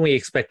 well, how can we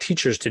expect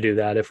teachers to do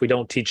that if we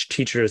don't teach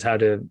teachers how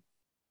to,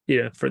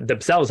 for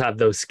themselves have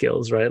those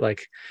skills, right?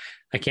 Like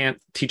I can't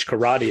teach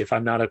karate if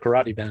I'm not a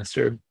karate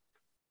master.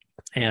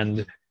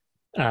 And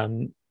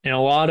a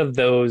lot of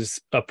those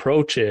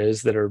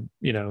approaches that are,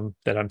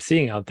 that I'm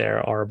seeing out there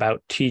are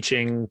about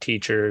teaching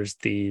teachers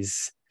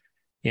these,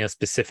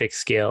 specific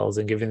skills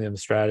and giving them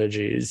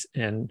strategies.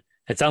 And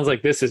it sounds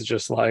like this is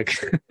just like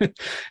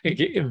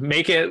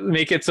make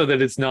it so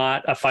that it's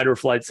not a fight or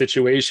flight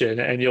situation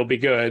and you'll be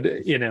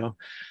good,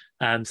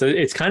 So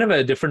it's kind of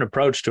a different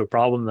approach to a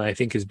problem that I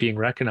think is being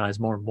recognized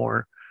more and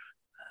more.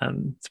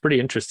 It's pretty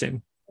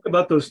interesting.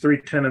 About those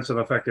 3 tenets of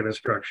effective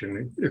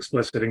instruction: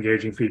 explicit,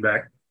 engaging,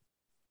 feedback.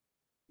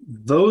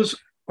 Those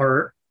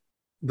are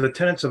the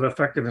tenets of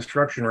effective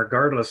instruction,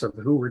 regardless of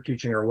who we're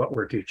teaching or what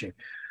we're teaching.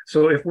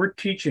 So if we're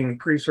teaching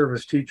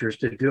pre-service teachers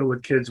to deal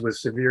with kids with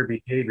severe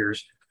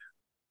behaviors,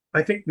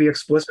 I think the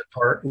explicit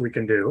part we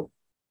can do.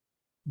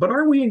 But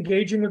are we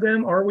engaging with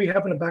them? Are we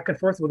having a back and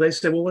forth where they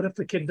say, well, what if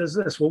the kid does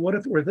this? Well, what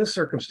if we're this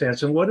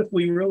circumstance? And what if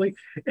we really,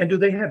 and do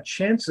they have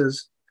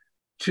chances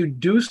to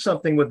do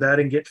something with that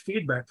and get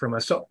feedback from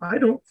us? So I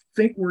don't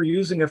think we're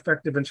using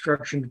effective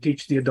instruction to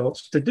teach the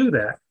adults to do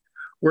that.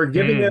 We're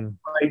giving them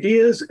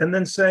ideas and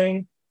then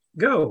saying,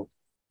 go.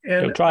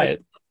 And go try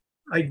it.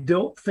 I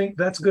don't think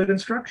that's good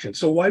instruction.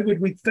 So why would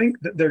we think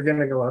that they're going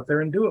to go out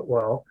there and do it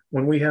well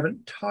when we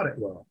haven't taught it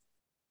well?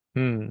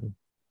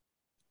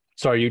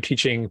 So are you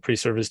teaching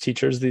pre-service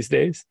teachers these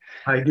days?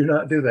 I do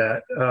not do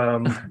that.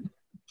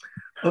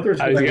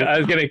 Others. I was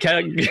going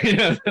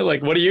to,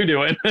 like, what are you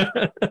doing?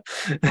 I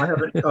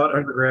haven't taught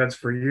undergrads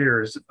for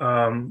years.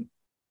 And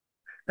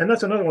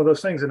that's another one of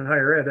those things in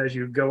higher ed. As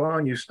you go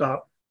on, you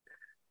stop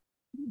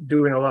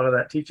doing a lot of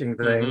that teaching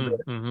thing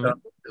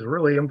is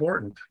really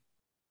important.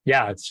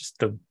 Yeah, it's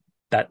just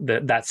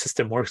that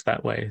system works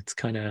that way. It's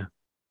kind of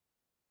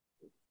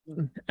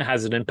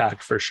has an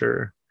impact for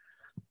sure.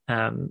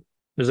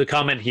 There's a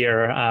comment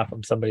here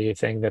from somebody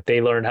saying that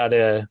they learned how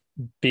to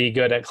be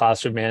good at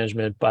classroom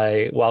management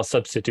while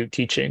substitute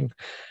teaching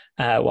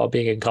while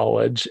being in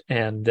college.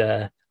 And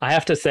I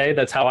have to say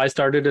that's how I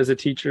started as a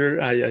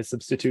teacher. I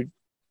substitute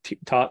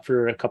taught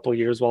for a couple of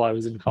years while I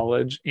was in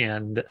college,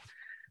 and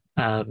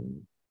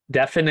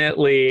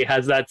definitely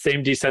has that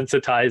same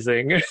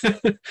desensitizing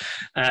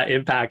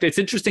impact. It's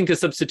interesting because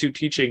substitute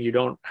teaching, you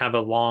don't have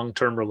a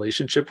long-term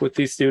relationship with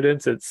these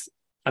students.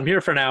 I'm here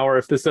for an hour.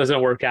 If this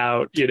doesn't work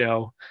out,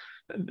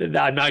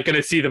 I'm not going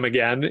to see them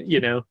again,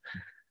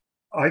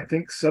 I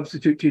think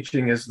substitute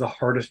teaching is the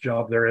hardest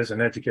job there is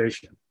in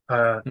education.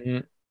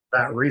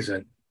 That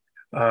reason,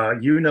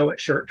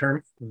 it's short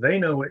term. They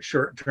know it's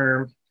short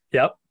term.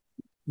 Yep.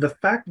 The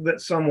fact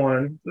that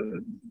someone,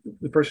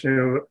 the person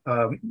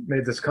who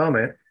made this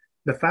comment,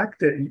 the fact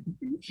that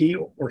he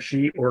or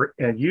she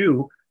and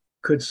you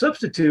could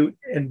substitute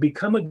and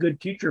become a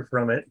good teacher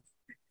from it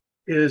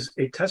is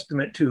a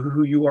testament to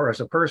who you are as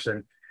a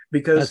person.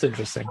 Because that's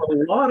interesting.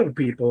 For a lot of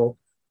people,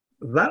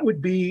 that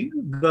would be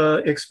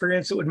the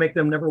experience that would make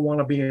them never want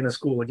to be in a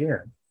school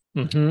again.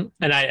 And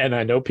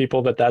I know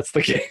people that's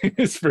the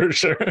case for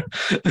sure.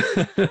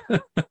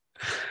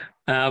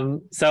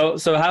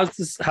 So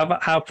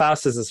how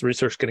fast is this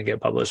research going to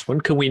get published? When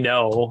can we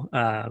know?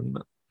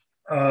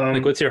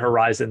 What's your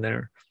horizon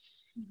there?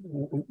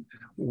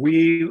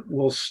 We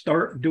will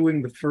start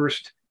doing the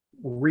first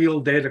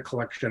real data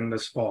collection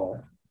this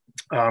fall.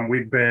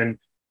 We've been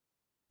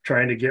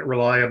trying to get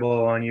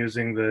reliable on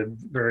using the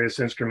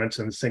various instruments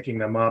and syncing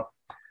them up.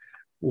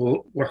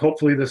 We're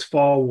hopefully this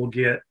fall we'll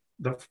get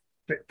the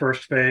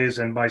first phase,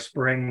 and by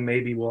spring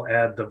maybe we'll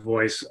add the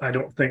voice. I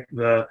don't think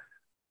the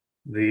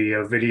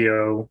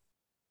video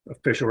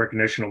facial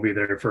recognition will be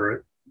there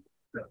for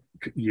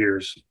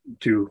years,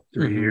 2-3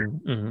 years.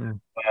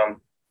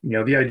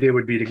 The idea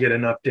would be to get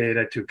enough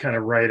data to kind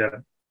of write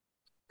a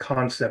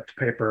concept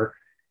paper,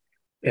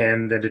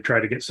 and then to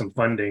try to get some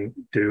funding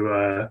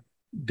to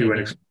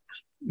do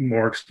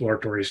more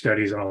exploratory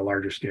studies on a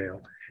larger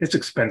scale. It's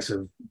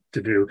expensive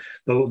to do.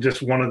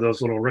 Just one of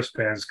those little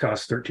wristbands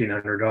costs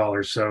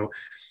 $1,300. So,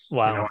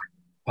 wow,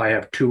 I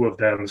have 2 of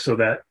them. So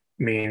that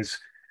means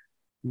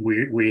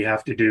we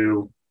have to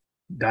do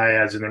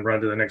dyads and then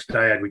run to the next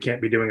dyad. We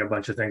can't be doing a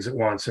bunch of things at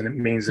once, and it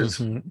means it's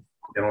and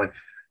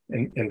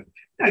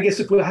I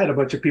guess if we had a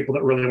bunch of people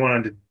that really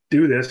wanted to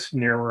do this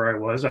near where I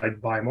was, I'd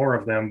buy more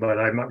of them, but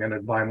I'm not going to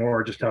buy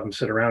more, just have them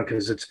sit around,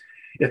 because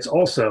it's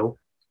also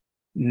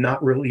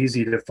not real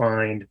easy to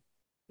find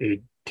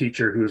a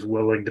teacher who's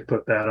willing to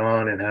put that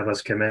on and have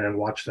us come in and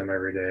watch them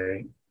every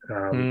day.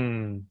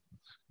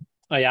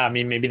 Oh yeah, I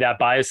mean maybe that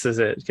biases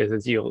it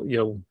because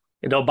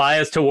it'll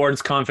bias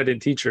towards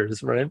confident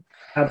teachers, right?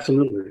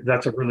 Absolutely.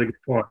 That's a really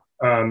good point.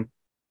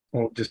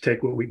 We'll just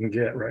take what we can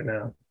get right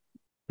now.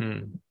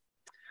 Hmm.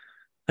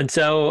 And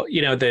so,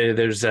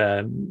 there's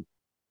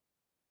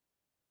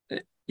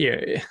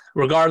yeah,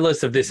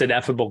 regardless of this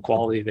ineffable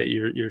quality that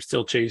you're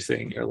still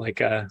chasing, you're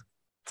like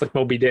it's like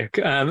Moby Dick.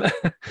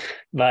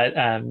 But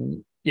a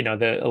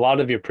lot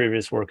of your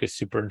previous work is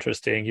super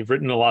interesting. You've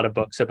written a lot of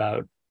books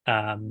about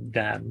them.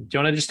 Do you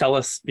want to just tell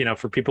us,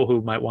 for people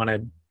who might want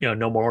to,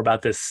 know more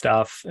about this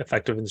stuff,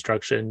 effective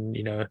instruction,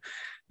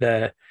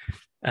 the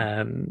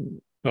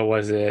what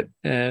was it?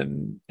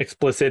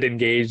 Explicit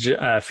engage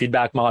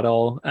feedback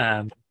model.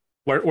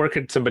 Where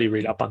could somebody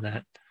read up on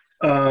that?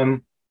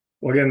 Um,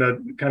 well, again,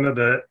 the kind of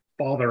the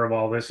father of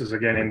all this is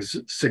again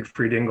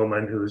Siegfried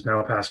Engelmann, who's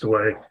now passed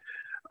away.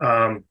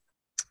 Um,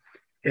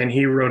 and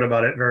he wrote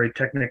about it very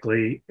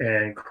technically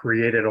and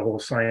created a whole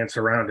science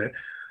around it.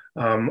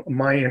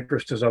 My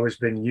interest has always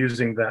been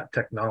using that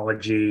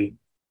technology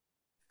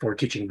for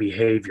teaching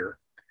behavior.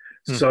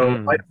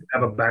 So I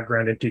have a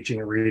background in teaching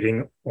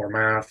reading or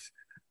math,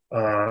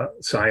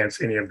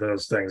 science, any of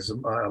those things.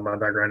 My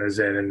background is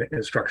in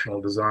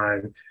instructional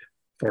design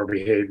for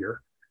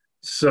behavior.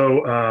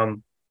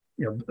 So,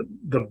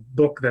 the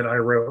book that I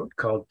wrote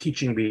called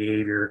Teaching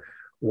Behavior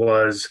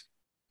was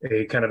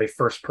a kind of a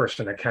first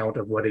person account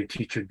of what a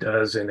teacher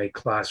does in a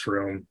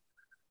classroom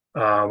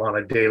on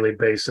a daily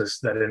basis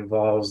that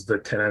involves the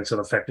tenets of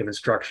effective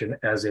instruction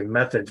as a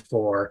method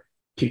for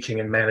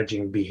teaching and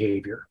managing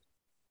behavior.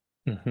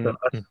 So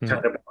that's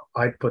kind of,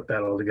 I put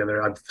that all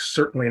together. I'm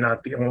certainly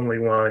not the only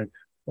one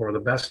or the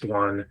best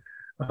one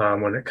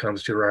when it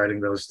comes to writing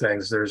those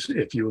things.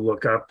 If you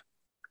look up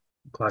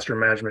classroom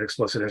management,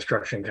 explicit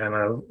instruction kind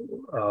of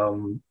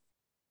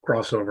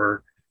crossover,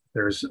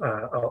 there's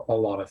a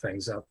lot of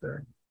things out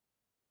there.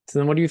 So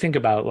then what do you think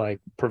about like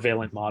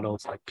prevalent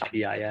models like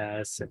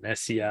PBIS and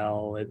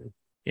SEL and,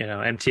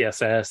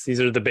 MTSS? These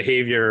are the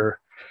behavior,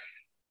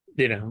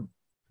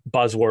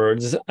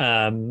 buzzwords.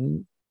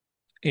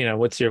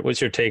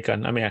 What's your take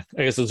on, I mean,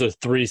 I guess those are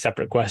three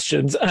separate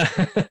questions,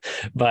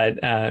 but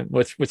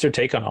what's your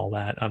take on all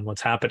that, on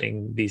what's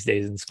happening these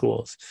days in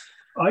schools?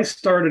 I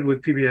started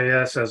with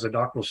PBIS as a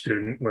doctoral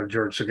student with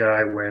George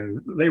Sagai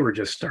when they were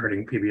just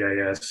starting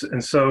PBIS.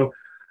 And so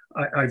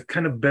I've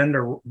kind of been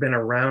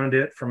around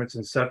it from its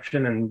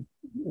inception and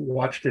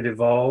watched it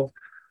evolve.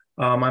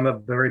 I'm a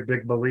very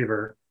big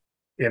believer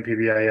in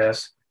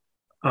PBIS.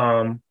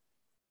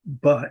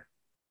 But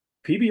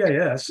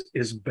PBIS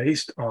is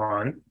based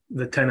on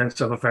the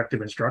tenets of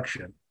effective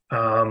instruction.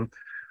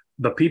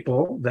 The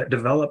people that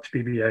developed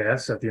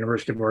PBIS at the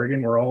University of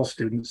Oregon were all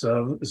students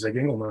of Zig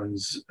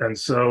Engelmann's. And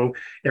so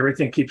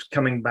everything keeps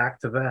coming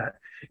back to that.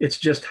 It's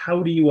just,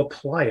 how do you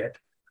apply it,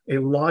 a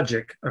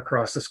logic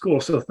across the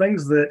school? So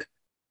things that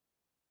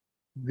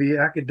the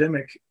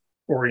academic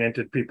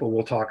oriented people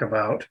will talk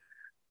about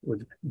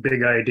with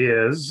big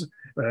ideas,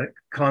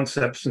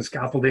 concepts and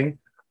scaffolding,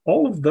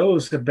 all of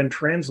those have been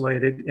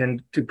translated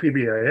into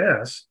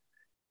PBIS.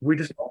 We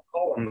just don't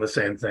call them the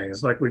same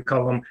things. Like we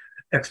call them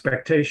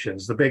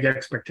expectations. The big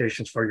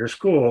expectations for your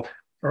school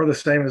are the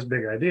same as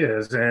big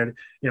ideas. And,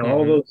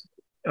 all those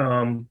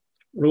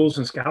rules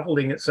and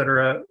scaffolding, et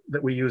cetera,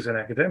 that we use in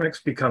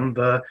academics become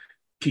the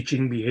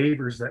teaching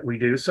behaviors that we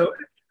do. So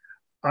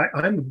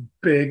I'm a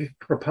big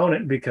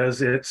proponent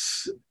because it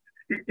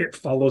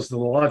follows the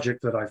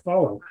logic that I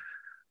follow.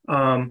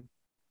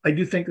 I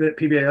do think that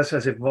PBIS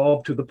has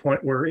evolved to the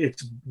point where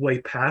it's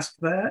way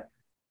past that.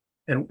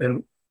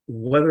 And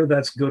whether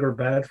that's good or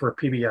bad for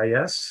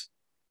PBIS,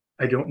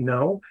 I don't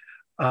know.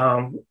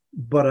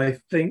 But I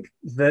think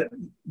that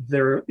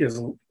there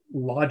is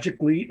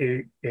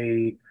logically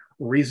a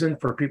reason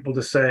for people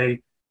to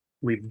say,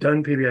 we've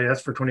done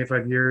PBIS for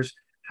 25 years.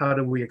 How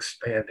do we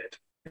expand it?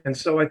 And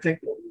so I think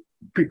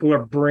people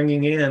are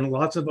bringing in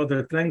lots of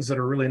other things that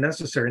are really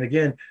necessary. And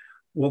again,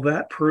 will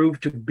that prove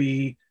to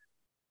be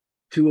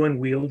too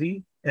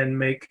unwieldy and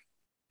make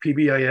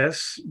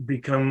PBIS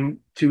become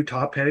too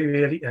top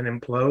heavy and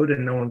implode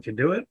and no one can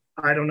do it?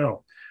 I don't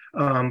know.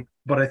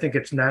 But I think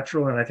it's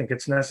natural and I think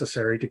it's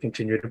necessary to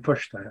continue to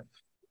push that.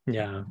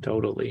 Yeah,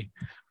 totally.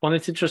 Well,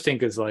 it's interesting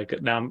because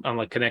like now I'm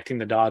like connecting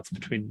the dots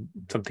between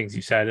some things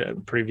you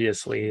said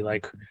previously.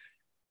 Like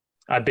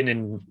I've been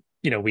in,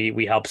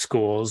 we help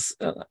schools,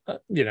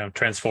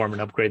 transform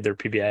and upgrade their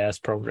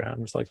PBIS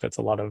programs. Like that's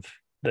a lot of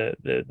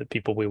the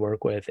people we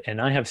work with.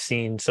 And I have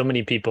seen so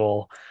many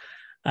people,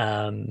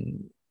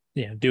 doing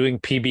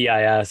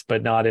PBIS,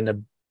 but not in a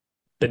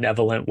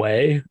benevolent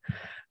way.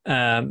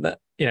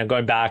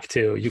 Going back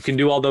to, you can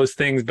do all those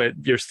things, but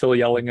you're still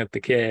yelling at the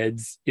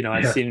kids.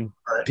 I've seen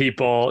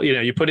people,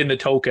 you put in the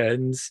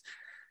tokens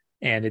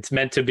and it's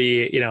meant to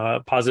be,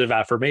 positive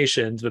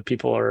affirmations, but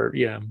people are,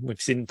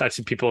 I've seen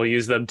people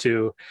use them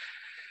to,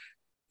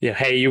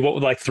 hey, you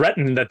won't like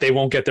threaten that they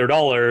won't get their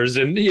dollars.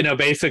 And,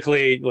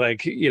 basically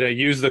like,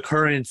 use the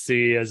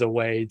currency as a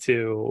way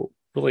to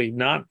really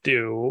not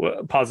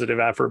do positive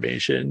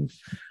affirmation.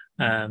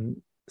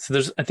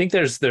 So I think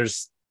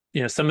there's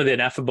some of the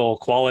ineffable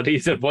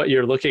qualities of what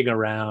you're looking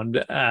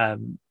around,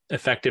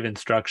 effective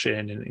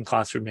instruction and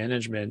classroom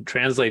management,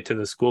 translate to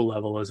the school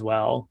level as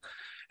well.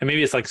 And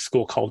maybe it's like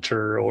school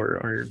culture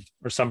or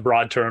some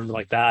broad term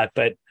like that,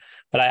 but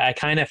I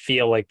kind of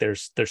feel like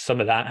there's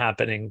some of that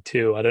happening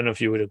too. I don't know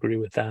if you would agree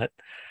with that.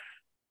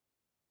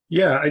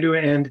 Yeah, I do.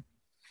 And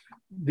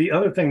the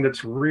other thing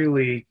that's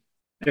really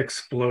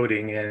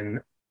exploding in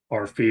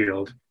our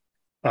field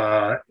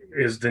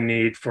is the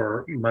need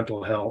for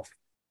mental health.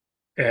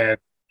 And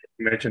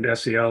you mentioned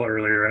SEL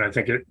earlier, and I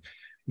think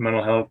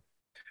mental health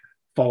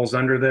falls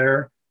under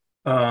there.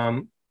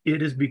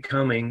 It is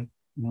becoming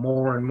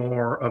more and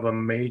more of a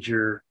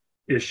major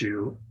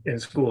issue in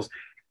schools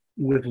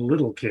with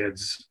little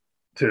kids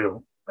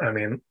too. I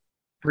mean,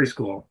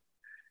 preschool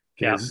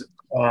Yeah. kids.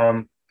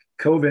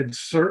 COVID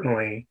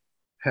certainly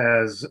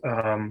has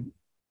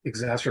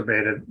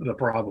exacerbated the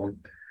problem.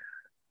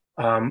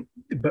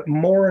 But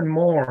more and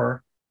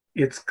more,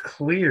 it's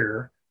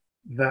clear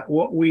that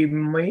what we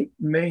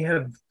may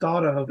have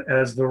thought of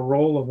as the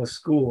role of a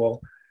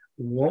school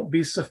won't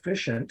be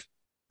sufficient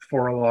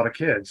for a lot of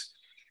kids.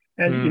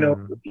 And,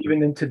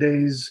 even in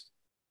today's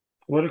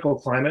political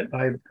climate,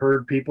 I've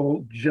heard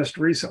people just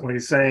recently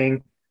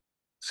saying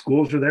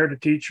schools are there to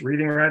teach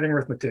reading, writing,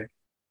 arithmetic.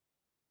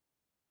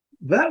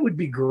 That would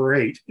be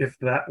great if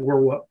that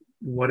were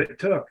what it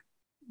took,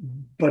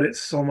 but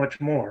it's so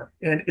much more.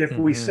 And if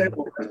we say,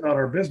 well, that's not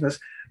our business,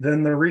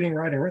 then the reading,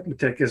 writing,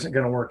 arithmetic isn't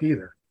going to work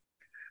either.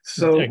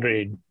 So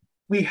agreed.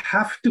 We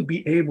have to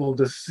be able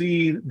to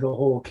see the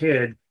whole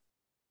kid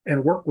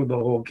and work with the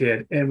whole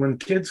kid. And when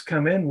kids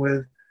come in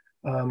with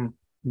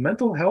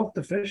mental health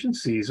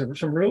deficiencies and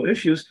some real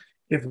issues,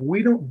 if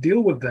we don't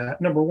deal with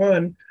that, number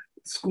one,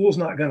 school's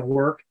not going to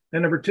work.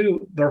 And number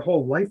two, their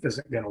whole life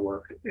isn't going to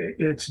work.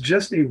 It's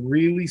just a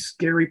really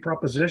scary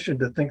proposition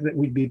to think that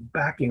we'd be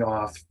backing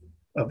off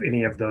of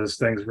any of those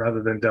things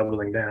rather than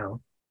doubling down.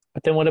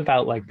 But then what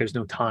about like there's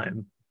no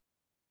time?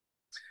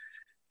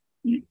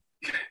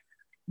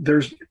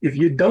 If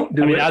you don't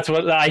do it. That's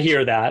what I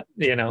hear that,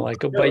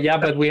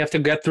 but we have to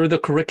get through the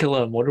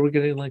curriculum. What are we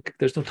going to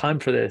there's no time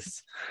for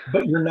this.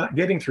 But you're not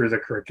getting through the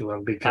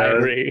curriculum because I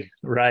agree.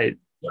 Right.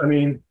 I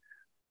mean,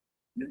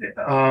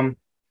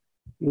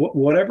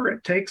 whatever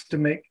it takes to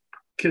make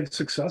kids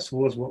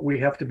successful is what we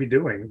have to be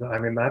doing. I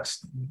mean,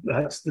 that's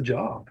the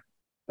job.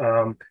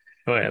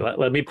 Okay,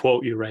 let me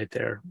quote you right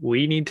there.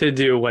 We need to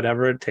do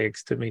whatever it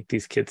takes to make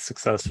these kids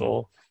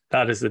successful.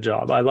 That is the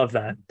job. I love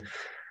that.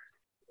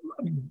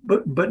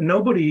 But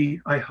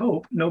I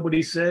hope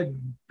nobody said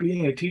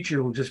being a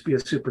teacher will just be a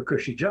super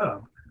cushy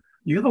job.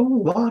 You have a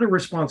lot of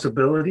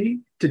responsibility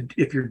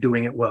if you're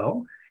doing it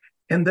well.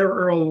 And there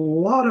are a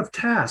lot of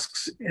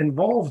tasks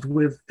involved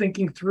with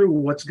thinking through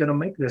what's going to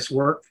make this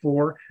work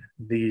for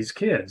these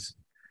kids.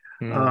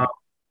 I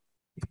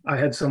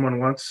had someone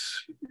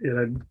once in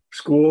a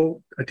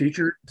school, a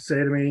teacher, say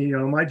to me,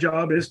 my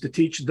job is to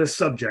teach this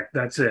subject.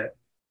 That's it.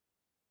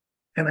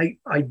 And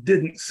I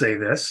didn't say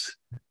this,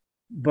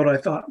 but I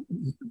thought,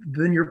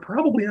 then you're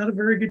probably not a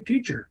very good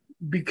teacher,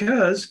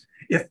 because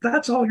if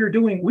that's all you're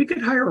doing, we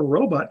could hire a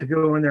robot to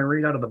go in there and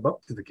read out of the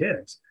book to the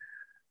kids.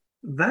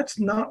 That's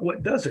not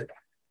what does it.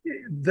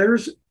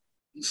 There's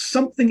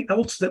something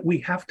else that we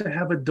have to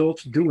have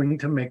adults doing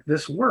to make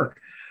this work.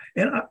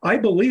 And I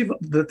believe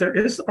that there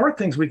are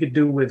things we could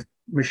do with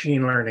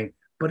machine learning,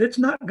 but it's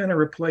not going to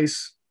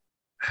replace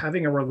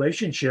having a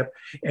relationship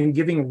and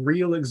giving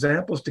real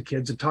examples to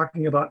kids and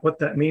talking about what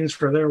that means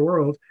for their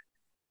world.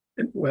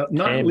 Well,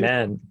 not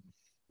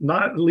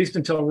at least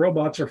until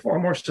robots are far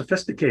more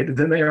sophisticated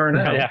than they are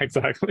now. Yeah,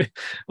 exactly.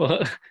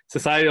 Well,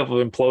 society will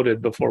have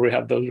imploded before we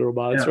have those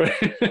robots,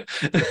 right?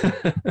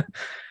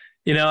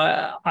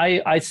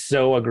 I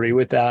so agree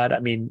with that. I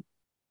mean,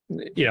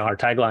 our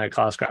tagline at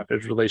Classcraft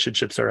is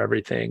relationships are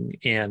everything.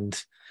 And,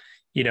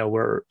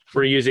 we're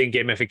using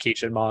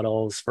gamification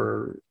models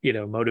for,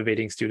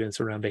 motivating students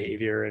around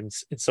behavior. And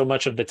so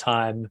much of the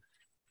time,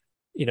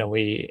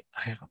 we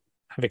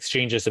have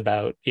exchanges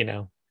about,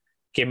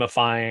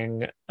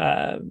 gamifying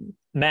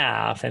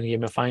math and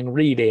gamifying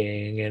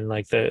reading and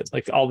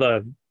all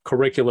the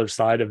curricular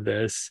side of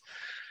this.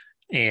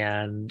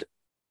 And,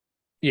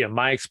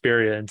 my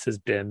experience has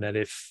been that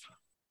if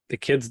the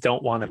kids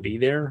don't want to be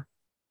there,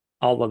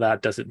 all of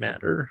that doesn't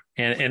matter.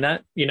 And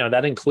that,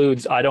 that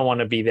includes, I don't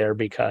want to be there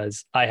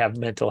because I have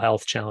mental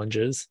health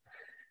challenges.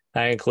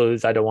 That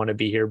includes, I don't want to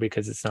be here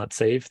because it's not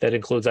safe. That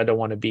includes, I don't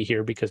want to be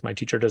here because my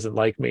teacher doesn't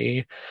like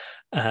me,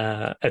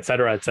 et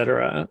cetera, et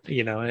cetera.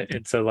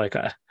 And so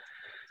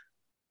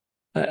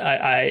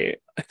I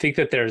think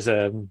that there's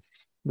a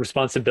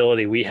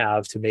responsibility we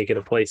have to make it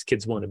a place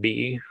kids want to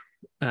be.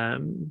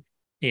 And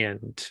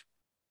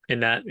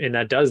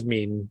that does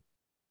mean,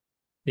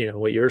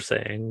 what you're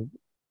saying,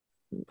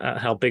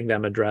 helping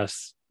them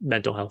address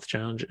mental health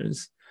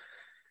challenges.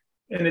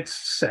 And it's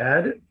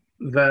sad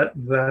that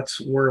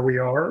that's where we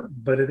are,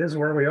 but it is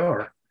where we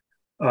are.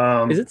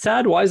 Is it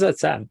sad? Why is that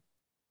sad?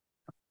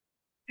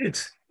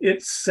 It's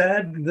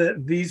sad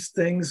that these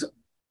things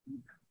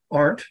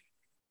aren't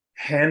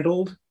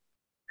handled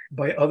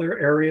by other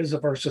areas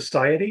of our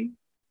society,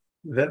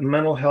 that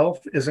mental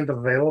health isn't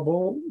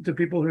available to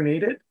people who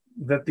need it,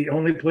 that the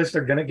only place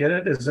they're going to get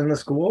it is in the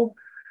school.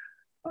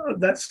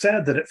 That's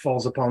sad that it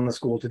falls upon the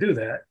school to do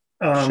that.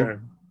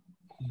 Sure.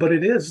 But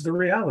it is the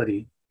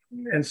reality.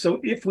 And so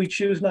if we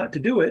choose not to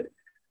do it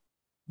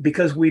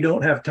because we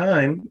don't have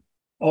time,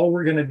 all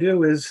we're going to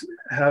do is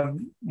have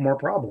more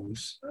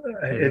problems.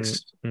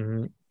 It's,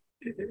 Mm-hmm.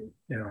 you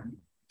know,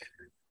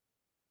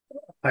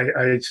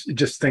 I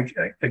just think,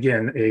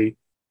 again, a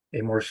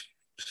more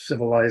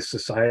civilized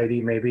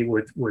society maybe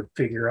would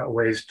figure out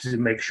ways to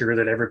make sure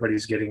that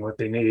everybody's getting what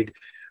they need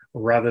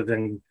rather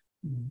than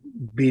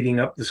beating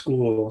up the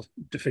school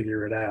to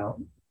figure it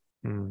out.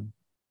 Mm.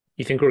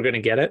 You think we're going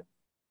to get it?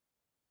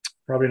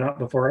 Probably not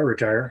before I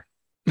retire.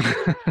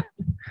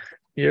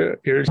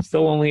 You're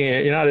still only,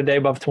 you're not a day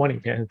above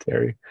 20,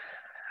 Terry.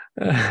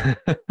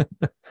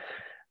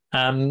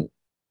 um,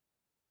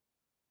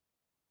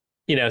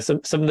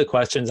 some of the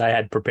questions I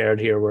had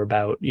prepared here were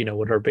about,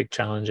 what are big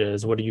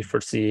challenges? What do you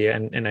foresee?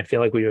 And I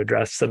feel like we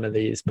addressed some of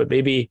these, but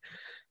maybe,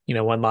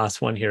 one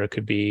last one here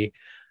could be,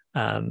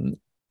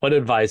 what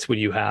advice would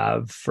you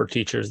have for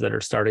teachers that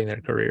are starting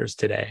their careers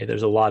today?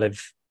 There's a lot of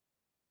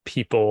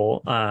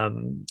people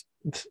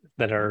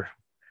that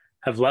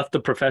have left the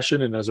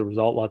profession, and as a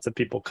result, lots of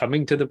people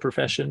coming to the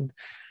profession.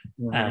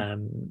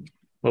 Mm-hmm.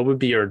 What would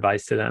be your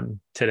advice to them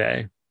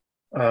today?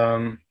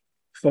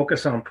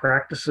 Focus on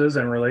practices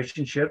and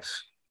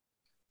relationships.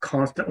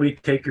 Constantly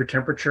take your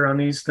temperature on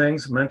these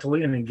things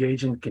mentally and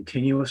engage in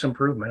continuous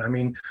improvement. I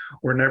mean,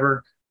 we're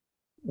never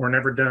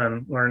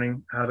done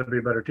learning how to be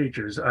better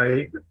teachers.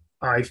 I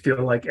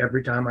feel like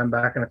every time I'm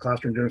back in a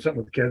classroom doing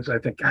something with kids, I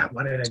think, God,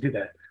 why did I do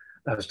that?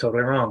 That was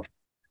totally wrong.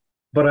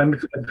 But I'm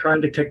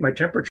trying to take my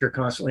temperature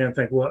constantly and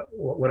think, what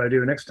would I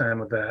do next time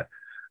with that?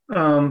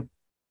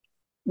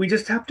 We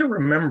just have to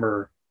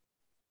remember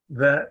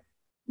that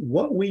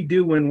what we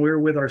do when we're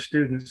with our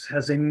students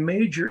has a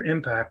major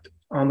impact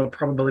on the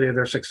probability of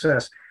their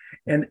success.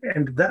 And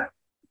that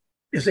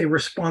is a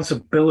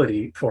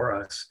responsibility for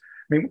us.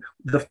 I mean,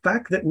 the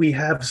fact that we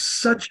have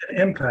such an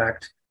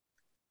impact,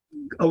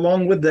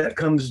 along with that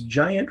comes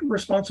giant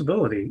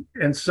responsibility.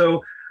 And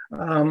so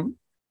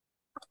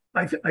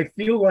I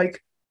feel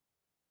like,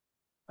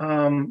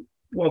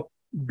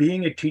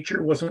 being a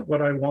teacher wasn't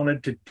what I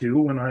wanted to do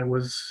when I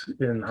was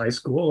in high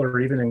school or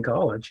even in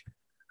college.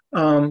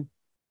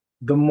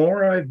 The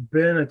more I've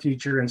been a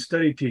teacher and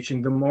studied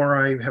teaching, the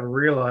more I have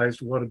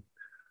realized what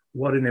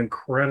an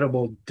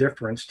incredible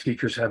difference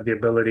teachers have the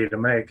ability to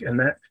make. And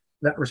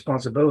that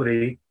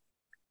responsibility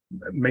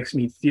makes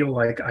me feel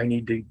like I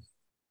need to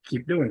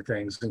keep doing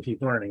things and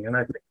keep learning. And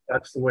I think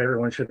that's the way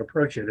everyone should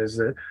approach it, is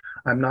that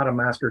I'm not a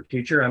master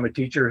teacher. I'm a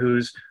teacher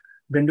who's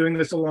been doing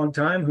this a long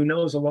time, who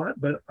knows a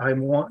lot, but I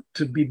want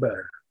to be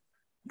better.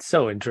 It's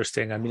so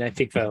interesting. I mean, I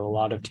think that a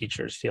lot of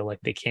teachers feel like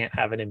they can't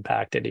have an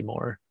impact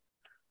anymore.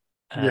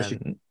 Yes,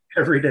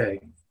 every day.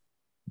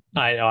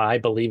 I know, I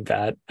believe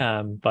that.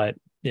 But,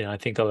 I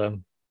think it's a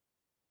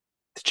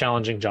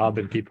challenging job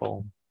and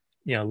people,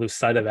 lose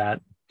sight of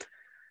that.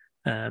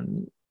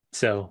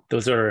 So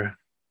those are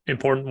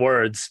important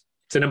words.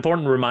 It's an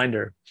important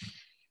reminder.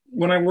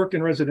 When I worked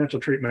in residential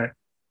treatment,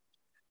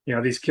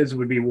 these kids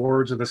would be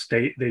wards of the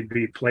state. They'd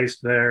be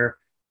placed there.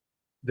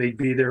 They'd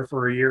be there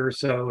for a year or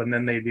so, and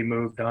then they'd be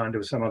moved on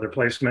to some other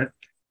placement.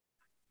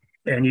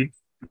 And you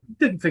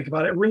didn't think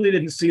about it, really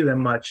didn't see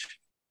them much.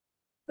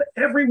 But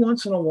every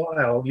once in a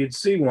while, you'd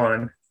see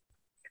one,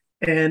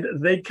 and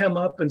they'd come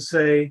up and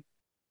say,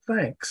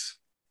 thanks.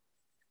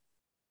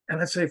 And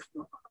I'd say,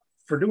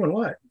 for doing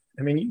what?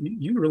 I mean,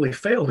 you really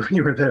failed when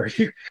you were there.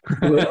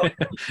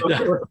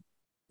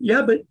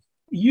 Yeah, but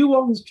you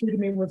always treated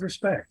me with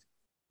respect.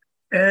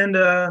 And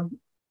I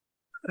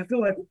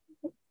feel like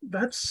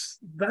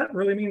that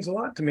really means a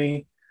lot to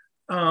me.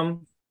 That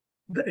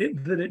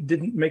it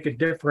didn't make a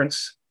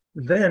difference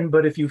then,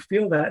 but if you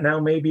feel that now,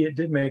 maybe it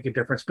did make a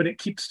difference. But it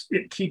keeps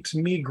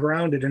me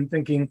grounded in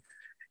thinking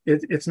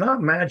it's not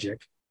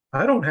magic.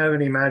 I don't have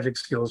any magic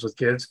skills with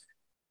kids,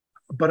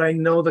 but I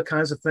know the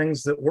kinds of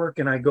things that work,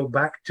 and I go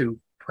back to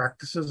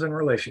practices and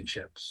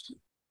relationships.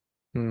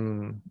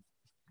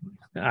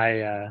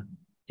 I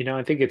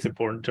think it's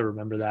important to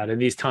remember that in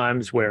these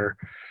times where,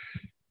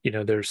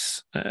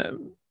 there's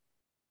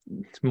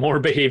more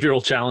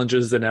behavioral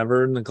challenges than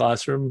ever in the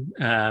classroom,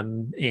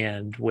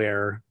 and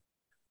where,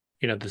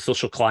 the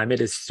social climate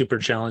is super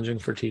challenging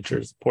for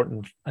teachers.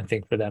 Important, I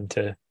think, for them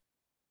to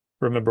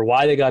remember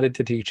why they got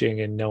into teaching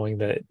and knowing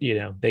that,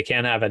 they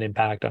can have an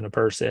impact on a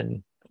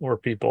person or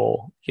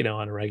people,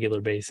 on a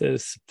regular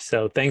basis.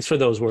 So thanks for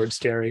those words,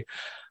 Terry.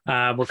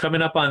 We're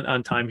coming up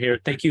on time here.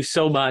 Thank you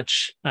so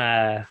much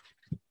for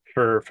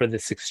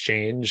this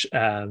exchange.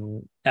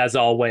 As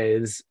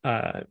always,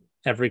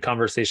 every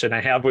conversation I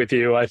have with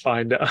you, I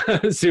find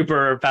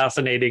super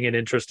fascinating and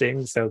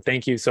interesting. So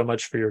thank you so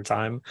much for your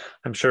time.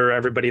 I'm sure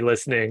everybody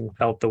listening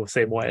felt the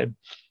same way.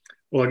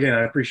 Well, again,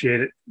 I appreciate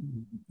it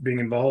being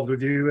involved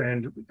with you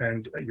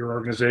and your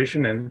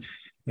organization. And,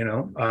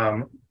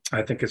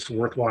 I think it's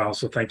worthwhile.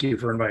 So thank you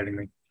for inviting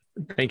me.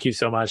 Thank you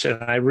so much.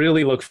 And I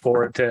really look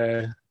forward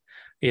to,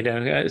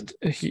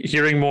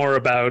 hearing more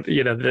about,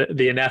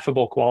 the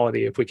ineffable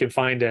quality, if we can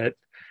find it.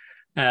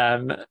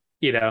 Um,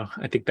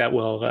 I think that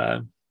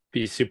will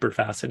be super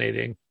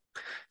fascinating.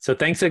 So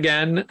thanks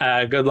again.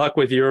 Good luck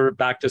with your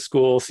back to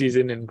school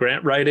season in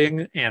grant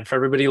writing. And for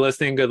everybody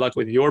listening, good luck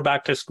with your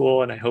back to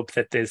school. And I hope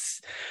that this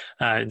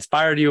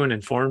inspired you and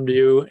informed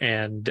you.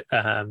 And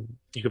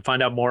you can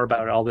find out more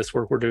about all this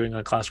work we're doing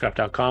on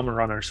classcraft.com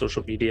or on our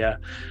social media.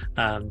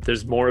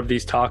 There's more of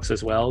these talks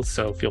as well.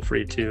 So feel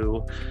free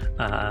to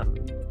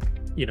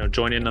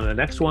join in on the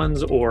next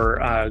ones,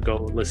 or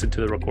go listen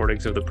to the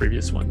recordings of the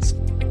previous ones.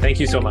 Thank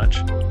you so much.